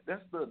arguing that.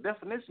 That's the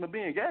definition of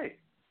being gay.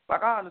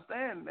 Like, I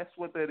understand that's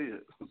what that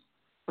is.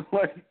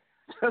 Like,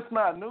 that's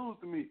not news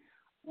to me.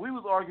 We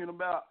was arguing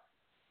about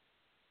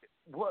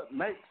what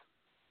makes,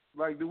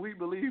 like, do we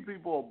believe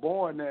people are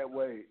born that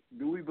way?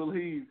 Do we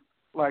believe,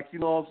 like, you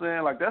know what I'm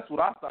saying? Like, that's what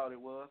I thought it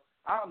was.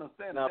 I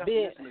understand the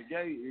definition of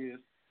gay is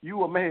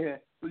you a man,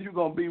 so you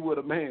going to be with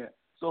a man.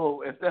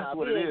 So if that's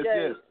what it is,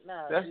 gay,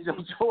 yes, that's your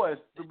choice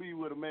to be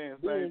with a man.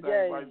 Same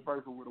thing, vice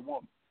versa with a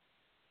woman.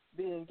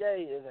 Being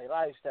gay is a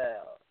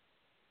lifestyle,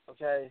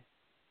 okay?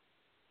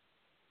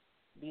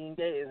 Being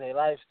gay is a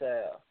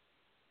lifestyle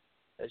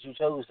that you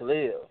chose to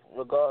live,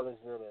 regardless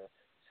of the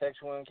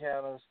sexual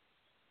encounters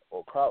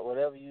or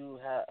whatever you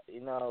have.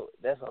 You know,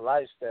 that's a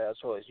lifestyle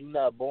choice. You're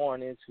not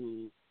born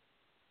into,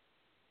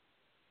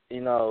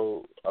 you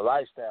know, a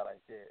lifestyle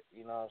like that.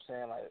 You know what I'm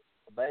saying? Like,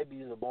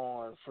 babies are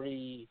born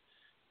free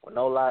with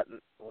no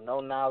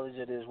knowledge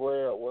of this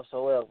world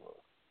whatsoever.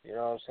 You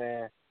know what I'm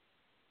saying?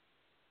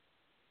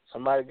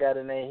 Somebody got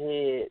in their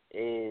head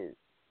and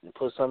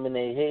put something in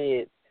their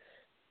head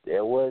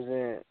that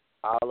wasn't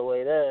all the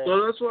way there.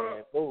 So that's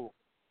what.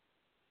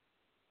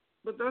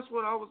 But that's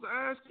what I was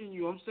asking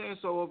you. I'm saying,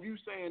 so if you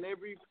saying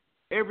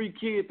every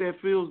kid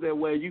that feels that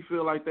way, you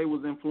feel like they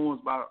was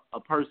influenced by a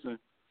person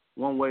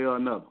one way or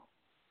another.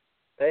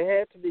 They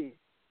had to be.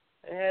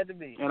 They had to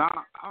be. And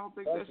I don't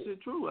think that shit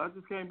true. I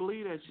just can't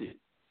believe that shit.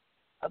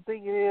 I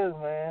think it is,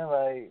 man.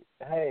 Like,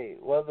 hey,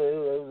 whether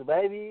it was a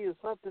baby or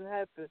something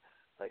happened,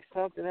 like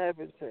something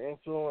happened to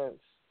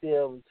influence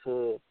them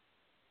to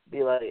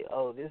be like,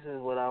 oh, this is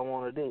what I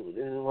want to do.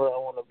 This is what I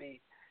want to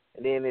be.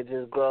 And then it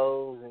just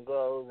grows and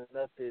grows and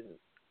nothing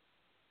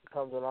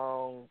comes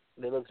along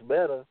that looks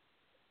better.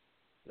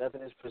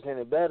 Nothing is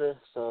presented better.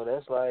 So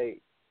that's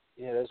like,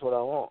 yeah, that's what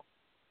I want.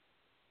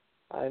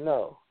 I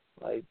know.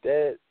 Like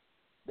that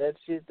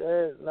shit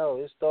there, no,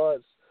 it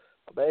starts,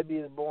 a baby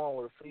is born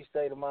with a free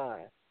state of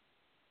mind.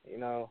 You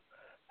know,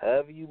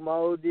 however you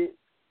mold it,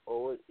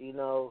 or, you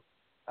know,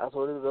 that's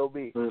what it's going to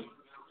be.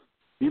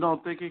 You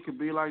don't think it could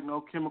be like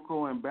no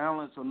chemical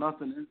imbalance or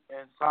nothing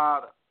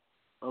inside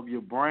of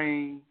your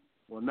brain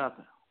or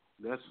nothing?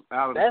 That's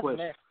out of the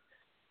question.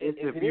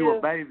 If you're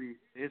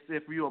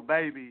a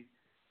baby,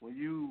 when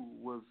you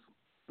was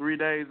 3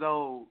 days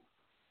old,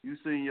 you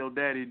seen your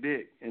daddy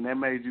dick, and that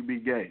made you be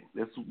gay.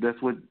 That's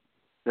what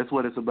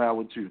it's about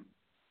with you.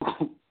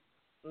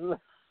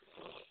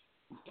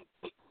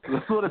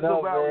 That's what it's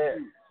about with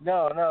you.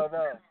 No.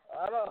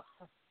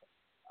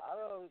 I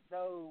don't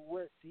know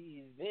what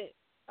the event.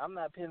 I'm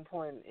not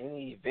pinpointing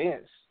any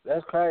events.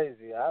 That's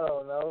crazy. I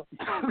don't know.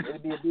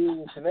 It'd be a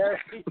big scenario.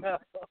 It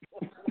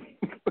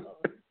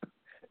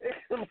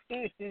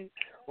could be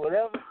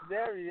whatever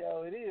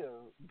scenario it is.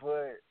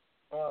 But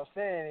what I'm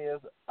saying is,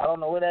 I don't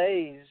know what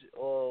age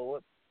or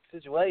what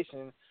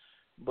situation,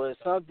 but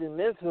something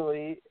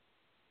mentally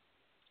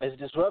is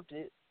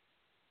disrupted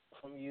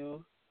from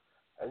you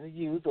as a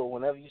youth or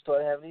whenever you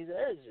start having these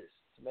urges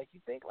to make you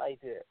think like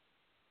that.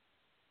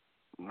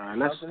 All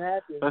right, something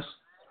happens.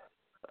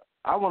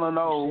 I want to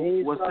know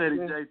what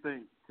Ceddy J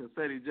thinks, because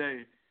Ceddy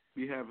J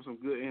be having some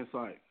good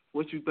insight.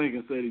 What you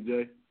thinking, Ceddy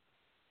J?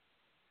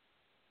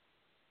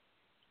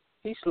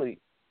 He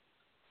sleep.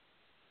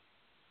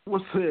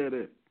 What's said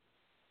it?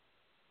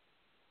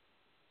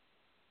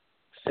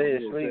 Say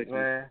sleep,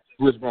 man.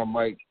 Where's my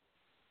mic?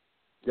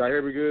 Y'all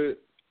hear me good?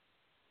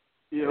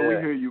 Yeah, we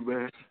hear you,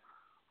 man.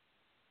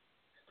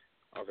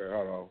 Okay,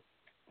 hold on.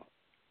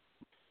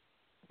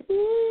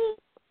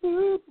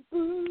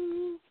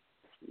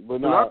 But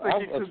no,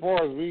 as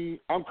far as me,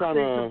 I'm kind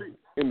of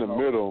in the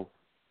middle.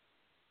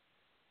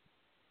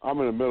 I'm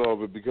in the middle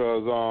of it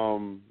because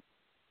on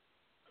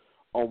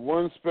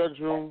one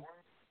spectrum,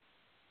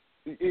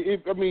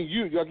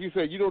 you like you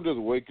said, you don't just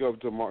wake up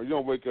tomorrow. You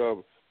don't wake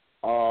up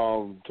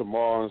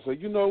tomorrow and say,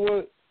 you know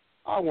what,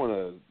 I want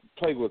to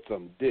play with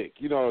some dick.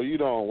 You know, you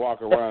don't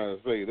walk around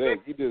and say that.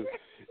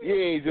 You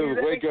ain't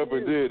just wake up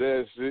and do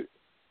that shit.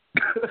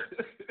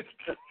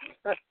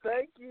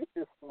 Thank you.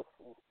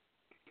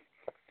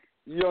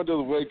 You don't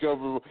just wake up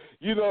and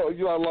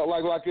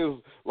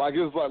like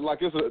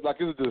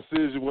it's a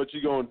decision what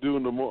you gonna do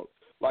in the morning.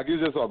 Like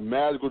it's just a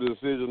magical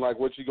decision, like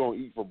what you gonna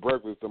eat for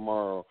breakfast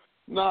tomorrow.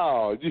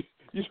 No, you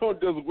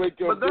don't just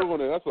wake up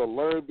doing it. That's a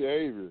learned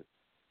behavior.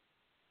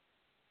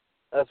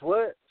 That's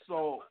what?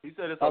 So he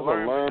said it's a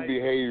learned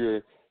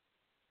behavior.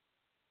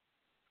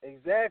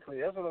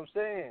 Exactly. That's what I'm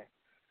saying.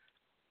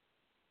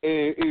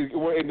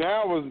 And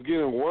now it's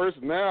getting worse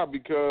now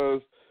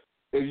because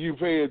if you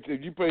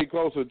pay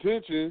close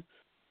attention,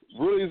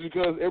 really it's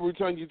because every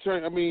time you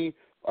turn,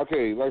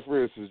 okay, like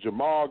for instance,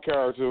 Jamal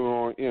character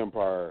on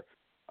Empire.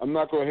 I'm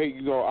not gonna hate.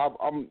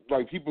 I'm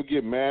like people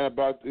get mad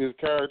about his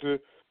character,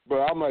 but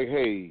I'm like,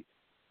 hey,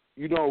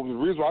 the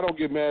reason why I don't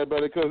get mad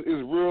about it because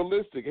it's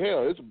realistic.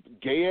 Hell, it's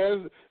gay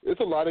as it's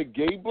a lot of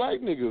gay black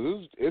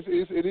niggas. It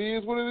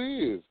is what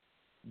it is.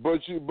 But I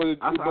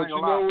started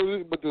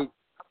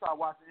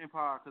watching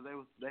Empire because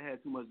they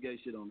had too much gay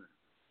shit on there.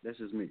 That's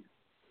just me.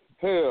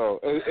 Hell,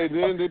 and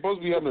then they're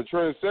supposed to be having a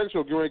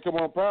transsexual get ready to come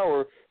on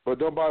Power, but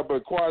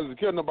quiet as a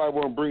kid, nobody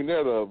want to bring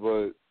that up.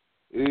 But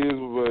it is,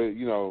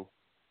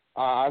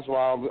 that's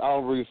why I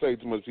don't really say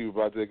too much to people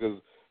about that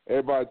because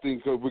everybody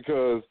thinks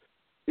because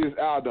it's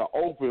out in the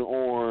open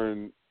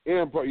on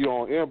Empire,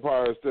 on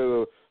Empire instead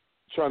of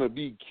trying to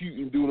be cute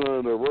and do nothing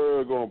on the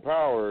rug on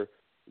Power.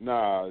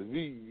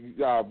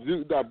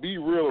 Be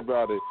real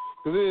about it.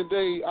 Because in the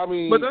day, I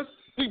mean,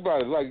 think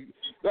about it. Like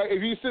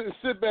if you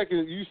sit back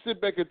and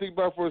think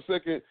about it for a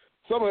second,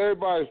 some of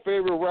everybody's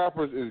favorite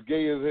rappers is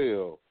gay as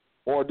hell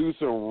or do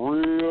some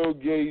real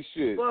gay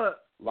shit. A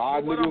lot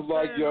of niggas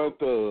like Young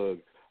Thug.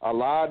 A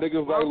lot of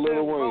niggas like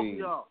Lil Wayne.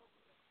 Y'all,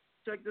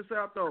 check this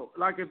out though.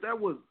 Like if that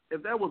was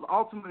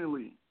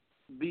ultimately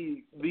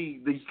the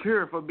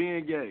cure for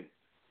being gay,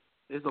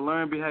 it's a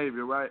learned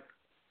behavior, right?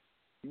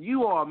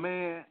 You are a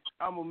man.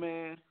 I'm a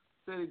man.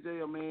 Ceddy J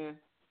a man.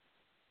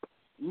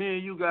 Me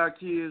and you got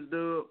kids,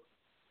 dub.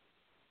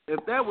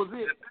 If that was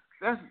it,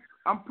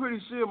 I'm pretty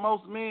sure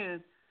most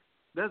men.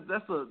 That's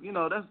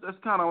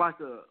kind of like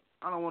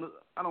I don't want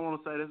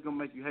to say that's gonna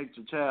make you hate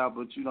your child,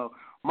 but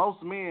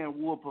most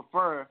men would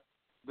prefer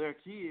their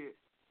kids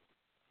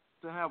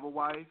to have a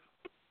wife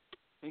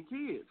and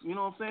kids. You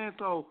know what I'm saying?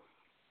 So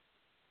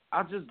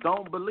I just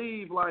don't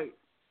believe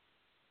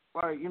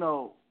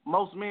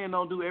most men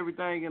don't do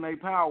everything in their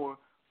power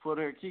for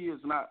their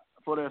kids, not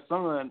for their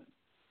son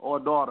or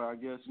daughter, I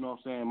guess, you know what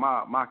I'm saying?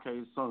 My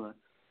case, son.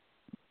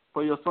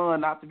 For your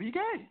son not to be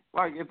gay.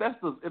 Like if that's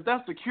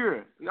the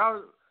cure,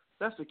 y'all,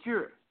 that's the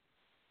cure.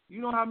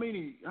 You know how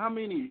many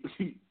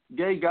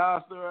gay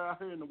guys there are out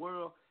here in the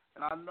world,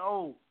 and I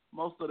know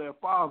most of their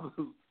fathers.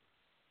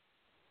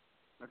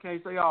 I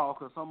can't say all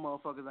because some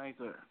motherfuckers ain't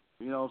there.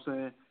 You know what I'm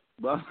saying?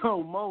 But I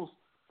know most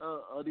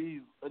of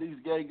these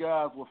gay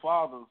guys with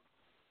fathers,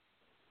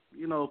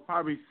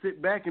 probably sit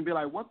back and be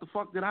like, "What the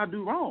fuck did I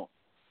do wrong?"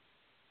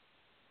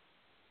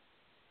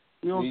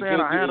 You know what I'm saying?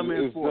 I had them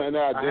in for it.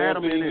 I had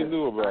them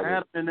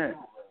in there.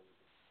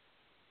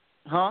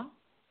 Huh?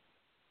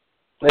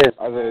 Yes.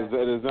 I said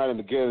it's not in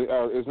the game.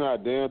 It's not a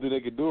damn thing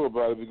they can do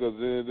about it because at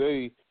the end of the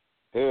day,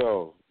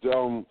 hell,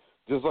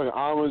 just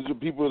like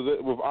people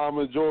with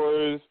almond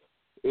joys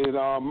in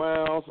our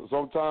mouths,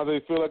 sometimes they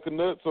feel like a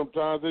nut,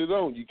 sometimes they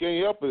don't. You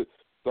can't help it.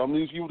 Some of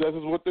these people, that's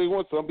just what they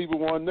want. Some people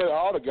want nut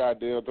all the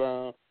goddamn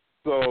time.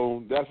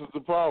 So that's just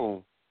the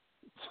problem.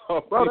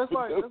 So bro, that's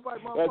like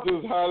that's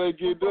just how they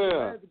get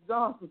down. Magic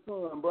Johnson's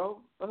son,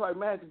 bro. That's like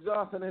Magic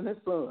Johnson and his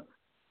son.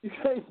 You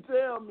can't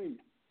tell me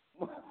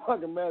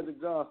motherfucking Magic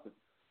Johnson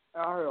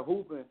out here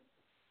hooping.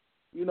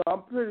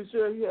 I'm pretty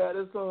sure he had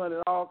his son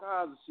in all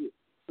kinds of shit.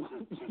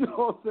 You know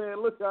what I'm saying?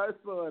 Look how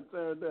his son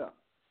turned out.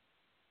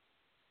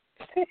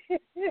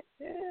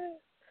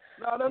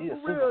 No, that's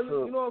for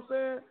real. You know what I'm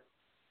saying?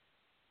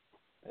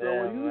 So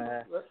when you,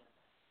 man.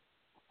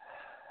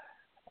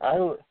 I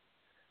know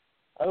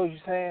what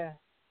you're saying.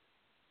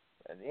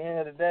 At the end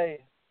of the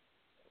day,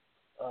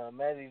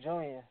 Magic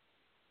Jr.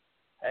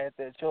 had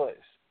that choice.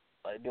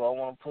 Like, do I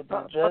want to put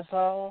the dress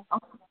on?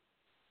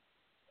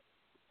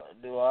 Or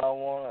do I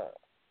want to?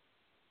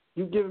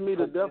 You giving me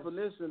the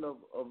definition of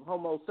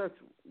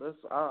homosexual.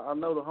 I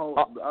know the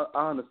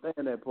I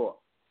understand that part.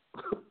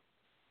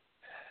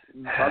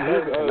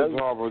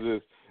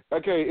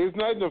 Okay, it's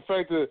not the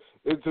fact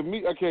that to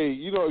me. Okay,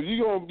 you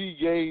gonna be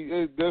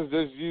gay. That's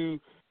just you.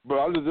 But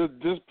I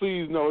just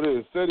please know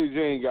this: Ceddy J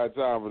ain't got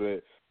time for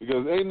that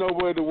because ain't no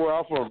way in the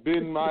world I'm from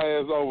bending my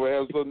ass over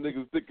have some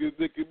niggas thick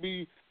as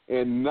me,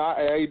 and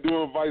I ain't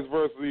doing vice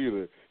versa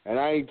either. And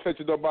I ain't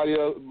touching nobody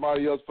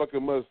else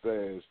fucking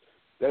mustache.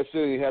 That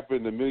shit ain't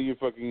happened in a million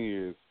fucking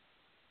years.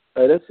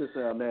 Hey, that shit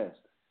sound nasty.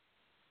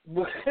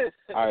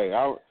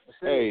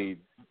 Hey,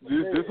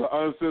 this is an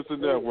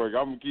uncensored network.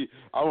 I'm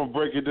gonna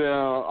break it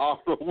down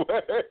all the way.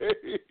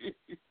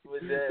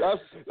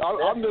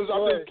 I'm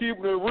just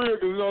keeping it real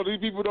because these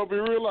people don't be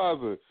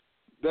realizing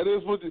that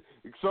is what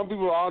some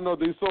people I don't know.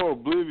 They so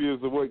oblivious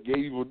of what gay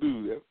people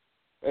do.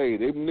 Hey,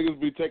 they niggas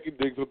be taking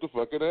dicks with the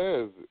fucking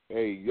ass.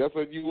 Hey, that's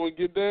what you want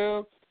to get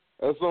down.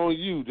 That's on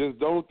you. Just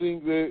don't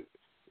think that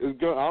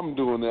I'm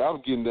doing that.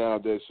 I'm getting down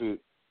with that shit.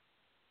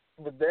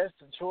 But that's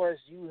the choice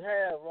you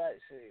have, right,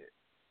 Sid?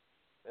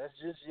 That's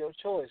just your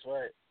choice,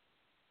 right?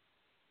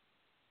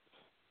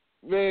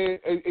 Man,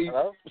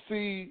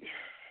 see,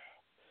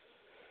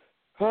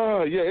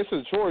 yeah, it's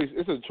a choice.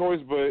 It's a choice,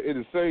 but in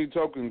the same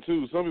token,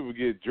 too, some people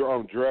get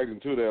dragged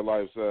into that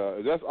lifestyle.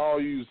 If that's all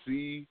you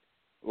see,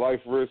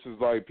 like, for instance,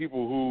 like,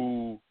 people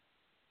who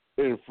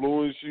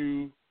influence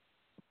you,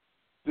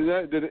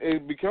 then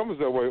it becomes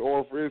that way.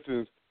 Or, for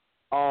instance,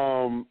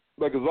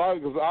 like,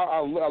 because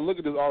I look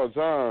at this all the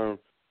time,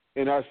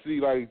 and I see,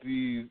 like,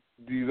 these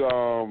these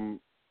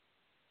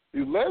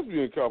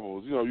lesbian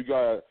couples. You know, you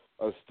got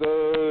a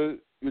stud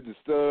with the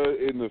stud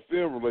in the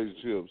film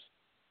relationships,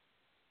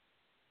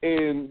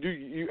 and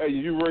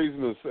you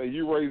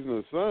raising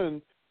a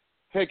son.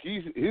 Heck,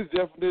 his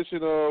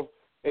definition of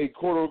a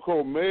quote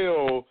unquote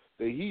male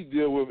that he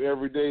deal with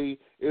every day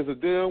is a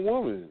damn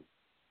woman.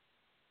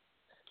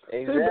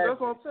 Exactly. See, but that's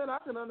what I'm saying. I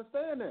can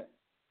understand that.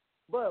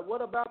 But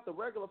what about the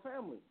regular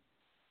family?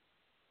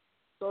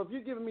 So if you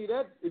give me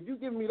that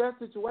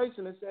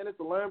situation and saying it's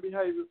a learned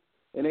behavior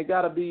and it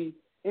got to be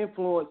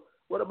influenced,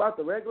 what about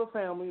the regular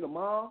family, the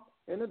mom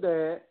and the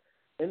dad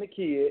and the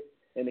kid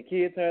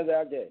turns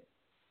out gay?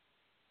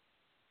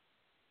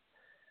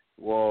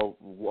 Well,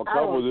 a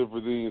couple of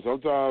different things.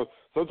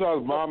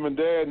 Sometimes mom and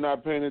dad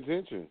not paying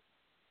attention.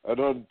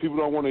 People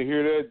don't want to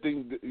hear that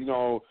thing. You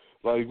know,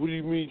 like, what do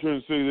you mean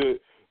trying to say that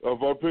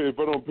if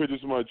I don't pay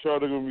this to my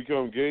child, they're gonna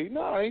become gay?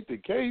 No, ain't the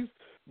case.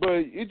 But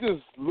it's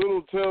just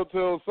little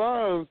telltale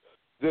signs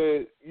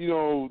that, you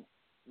know,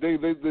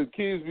 the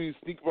kids be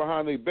sneaking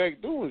behind their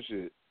back doing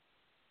shit.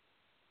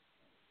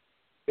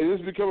 And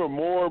it's becoming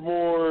more and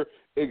more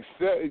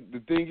accept. The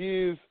thing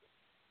is,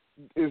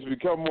 it's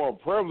become more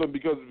prevalent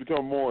because it's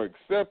become more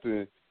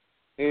accepted.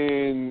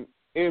 And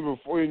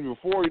before, you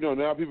know,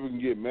 now people can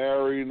get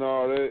married and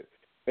all that,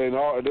 and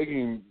they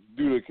can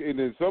do and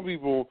then some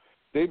people,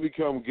 they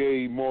become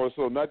gay more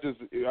so, not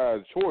just out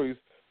of choice,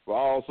 but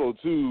also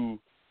too,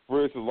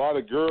 for instance, a lot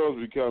of girls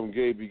become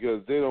gay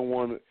because they don't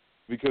want it,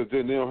 because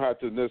then they don't have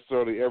to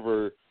necessarily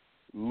ever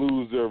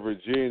lose their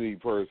virginity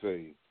per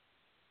se,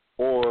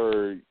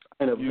 or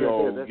you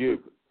know,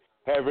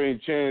 have any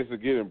chance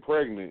of getting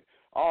pregnant,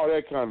 all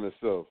that kind of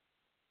stuff.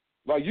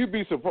 Like, you'd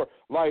be surprised.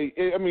 Like,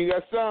 I mean,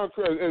 that sounds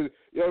crazy. As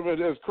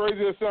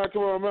crazy as sound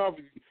coming out of my mouth,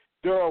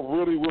 there are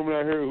really women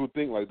out here who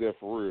think like that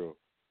for real.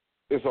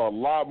 It's a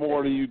lot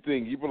more than you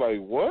think. You be like,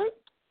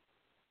 what?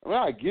 I mean,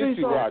 I get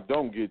you, but I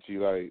don't get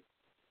you. Like,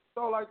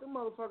 so like them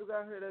motherfuckers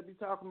out here that be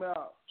talking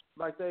about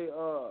like they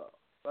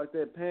like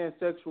that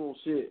pansexual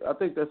shit. I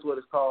think that's what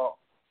it's called.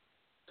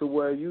 To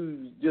where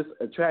you just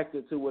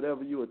attracted to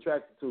whatever you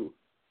attracted to.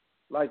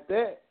 Like,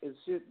 that is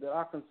shit that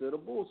I consider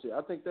bullshit.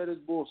 I think that is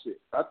bullshit.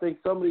 I think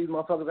some of these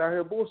motherfuckers out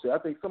here are bullshit. I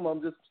think some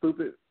of them just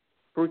stupid,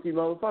 freaky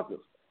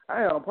motherfuckers.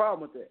 I have a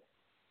problem with that.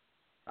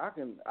 I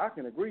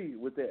can agree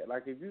with that.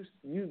 Like, if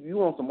you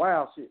want some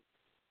wild shit,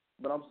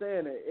 but I'm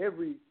saying that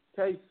every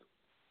case,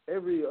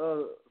 every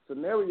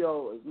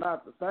scenario is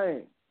not the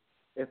same.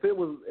 If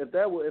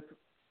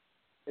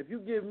you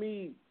give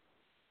me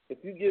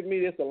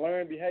this a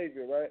learned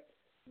behavior, right?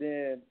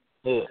 Then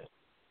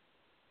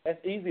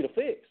that's easy to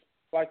fix.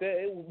 Like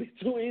that, it would be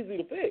too easy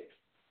to fix.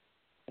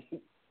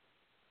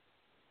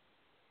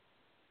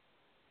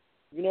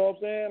 You know what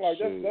I'm saying? Like,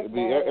 that's I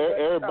mean,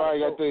 everybody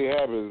got their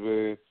habits,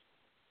 man.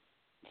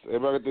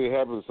 Everybody got their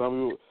habits.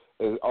 Some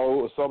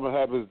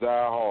habits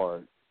die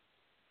hard.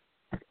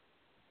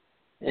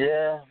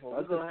 Yeah, well,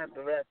 we're gonna have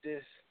to wrap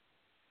this.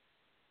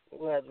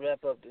 We'll have to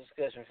wrap up the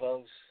discussion,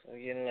 folks. We're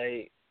getting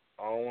late.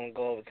 I don't want to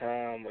go over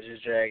time or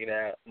just drag it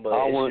out. But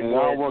I don't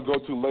want to go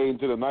too late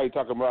into the night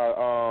talking about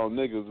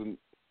niggas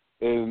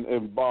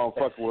and bomb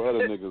fucking with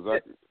other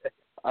niggas.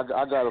 I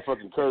got a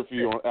fucking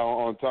curfew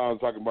on time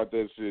talking about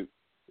that shit.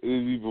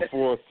 Even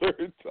before a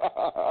certain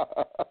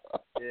time.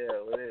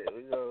 Yeah,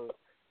 we're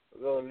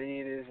gonna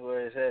leave this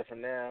where it's at for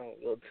now.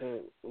 We're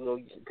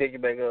gonna pick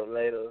it back up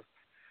later.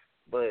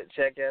 But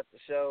check out the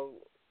show.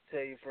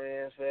 Tell your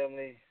friends,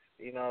 family.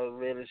 You know,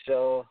 really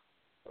show,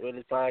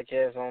 really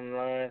podcast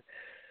online.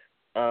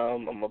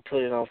 I'm gonna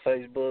put it on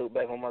Facebook,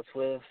 back on my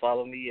Twitter.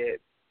 Follow me at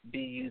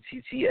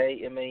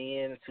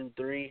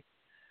BUTTAMAN23.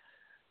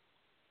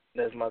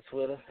 That's my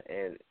Twitter,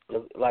 and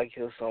like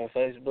us on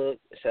Facebook.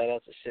 Shout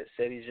out to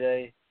Seti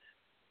J,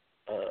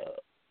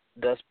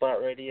 Dust Spot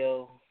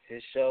Radio,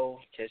 his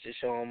show. Catch his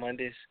show on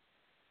Mondays.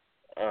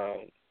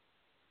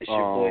 It's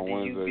your boy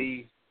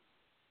DUB.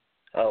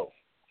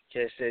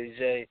 Catch Seti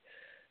J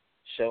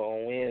show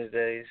on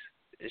Wednesdays.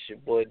 It's your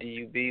boy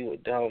DUB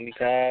with the homie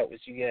Cobb.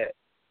 What you got?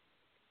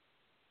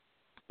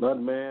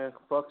 Nothing, man.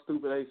 Fuck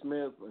stupid A.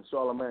 Smith and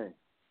Charlamagne.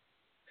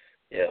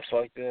 Yeah,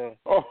 fuck them.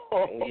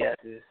 We got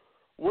this.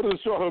 What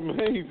does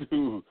Charlamagne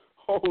do?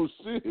 Oh,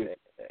 shit. Man.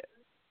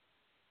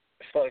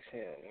 Fuck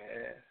him,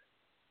 man.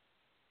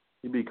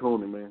 He be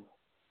cooning, man.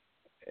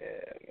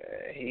 Yeah,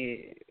 man.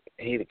 He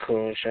the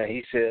coon train.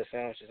 He sells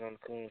sandwiches on the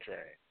coon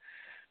train.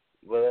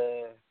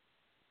 But,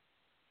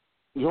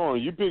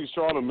 John, you picked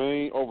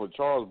Charlamagne over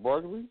Charles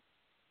Barkley?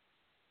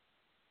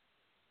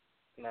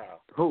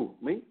 No. Who?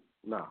 Me?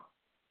 No.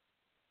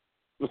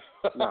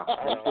 No,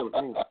 I'm still a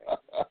coon.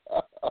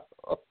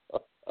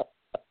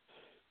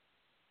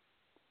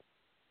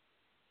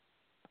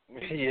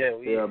 Yeah,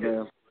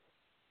 man.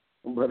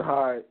 But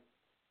all right.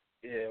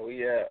 Yeah,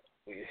 we out.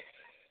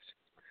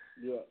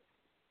 Yeah.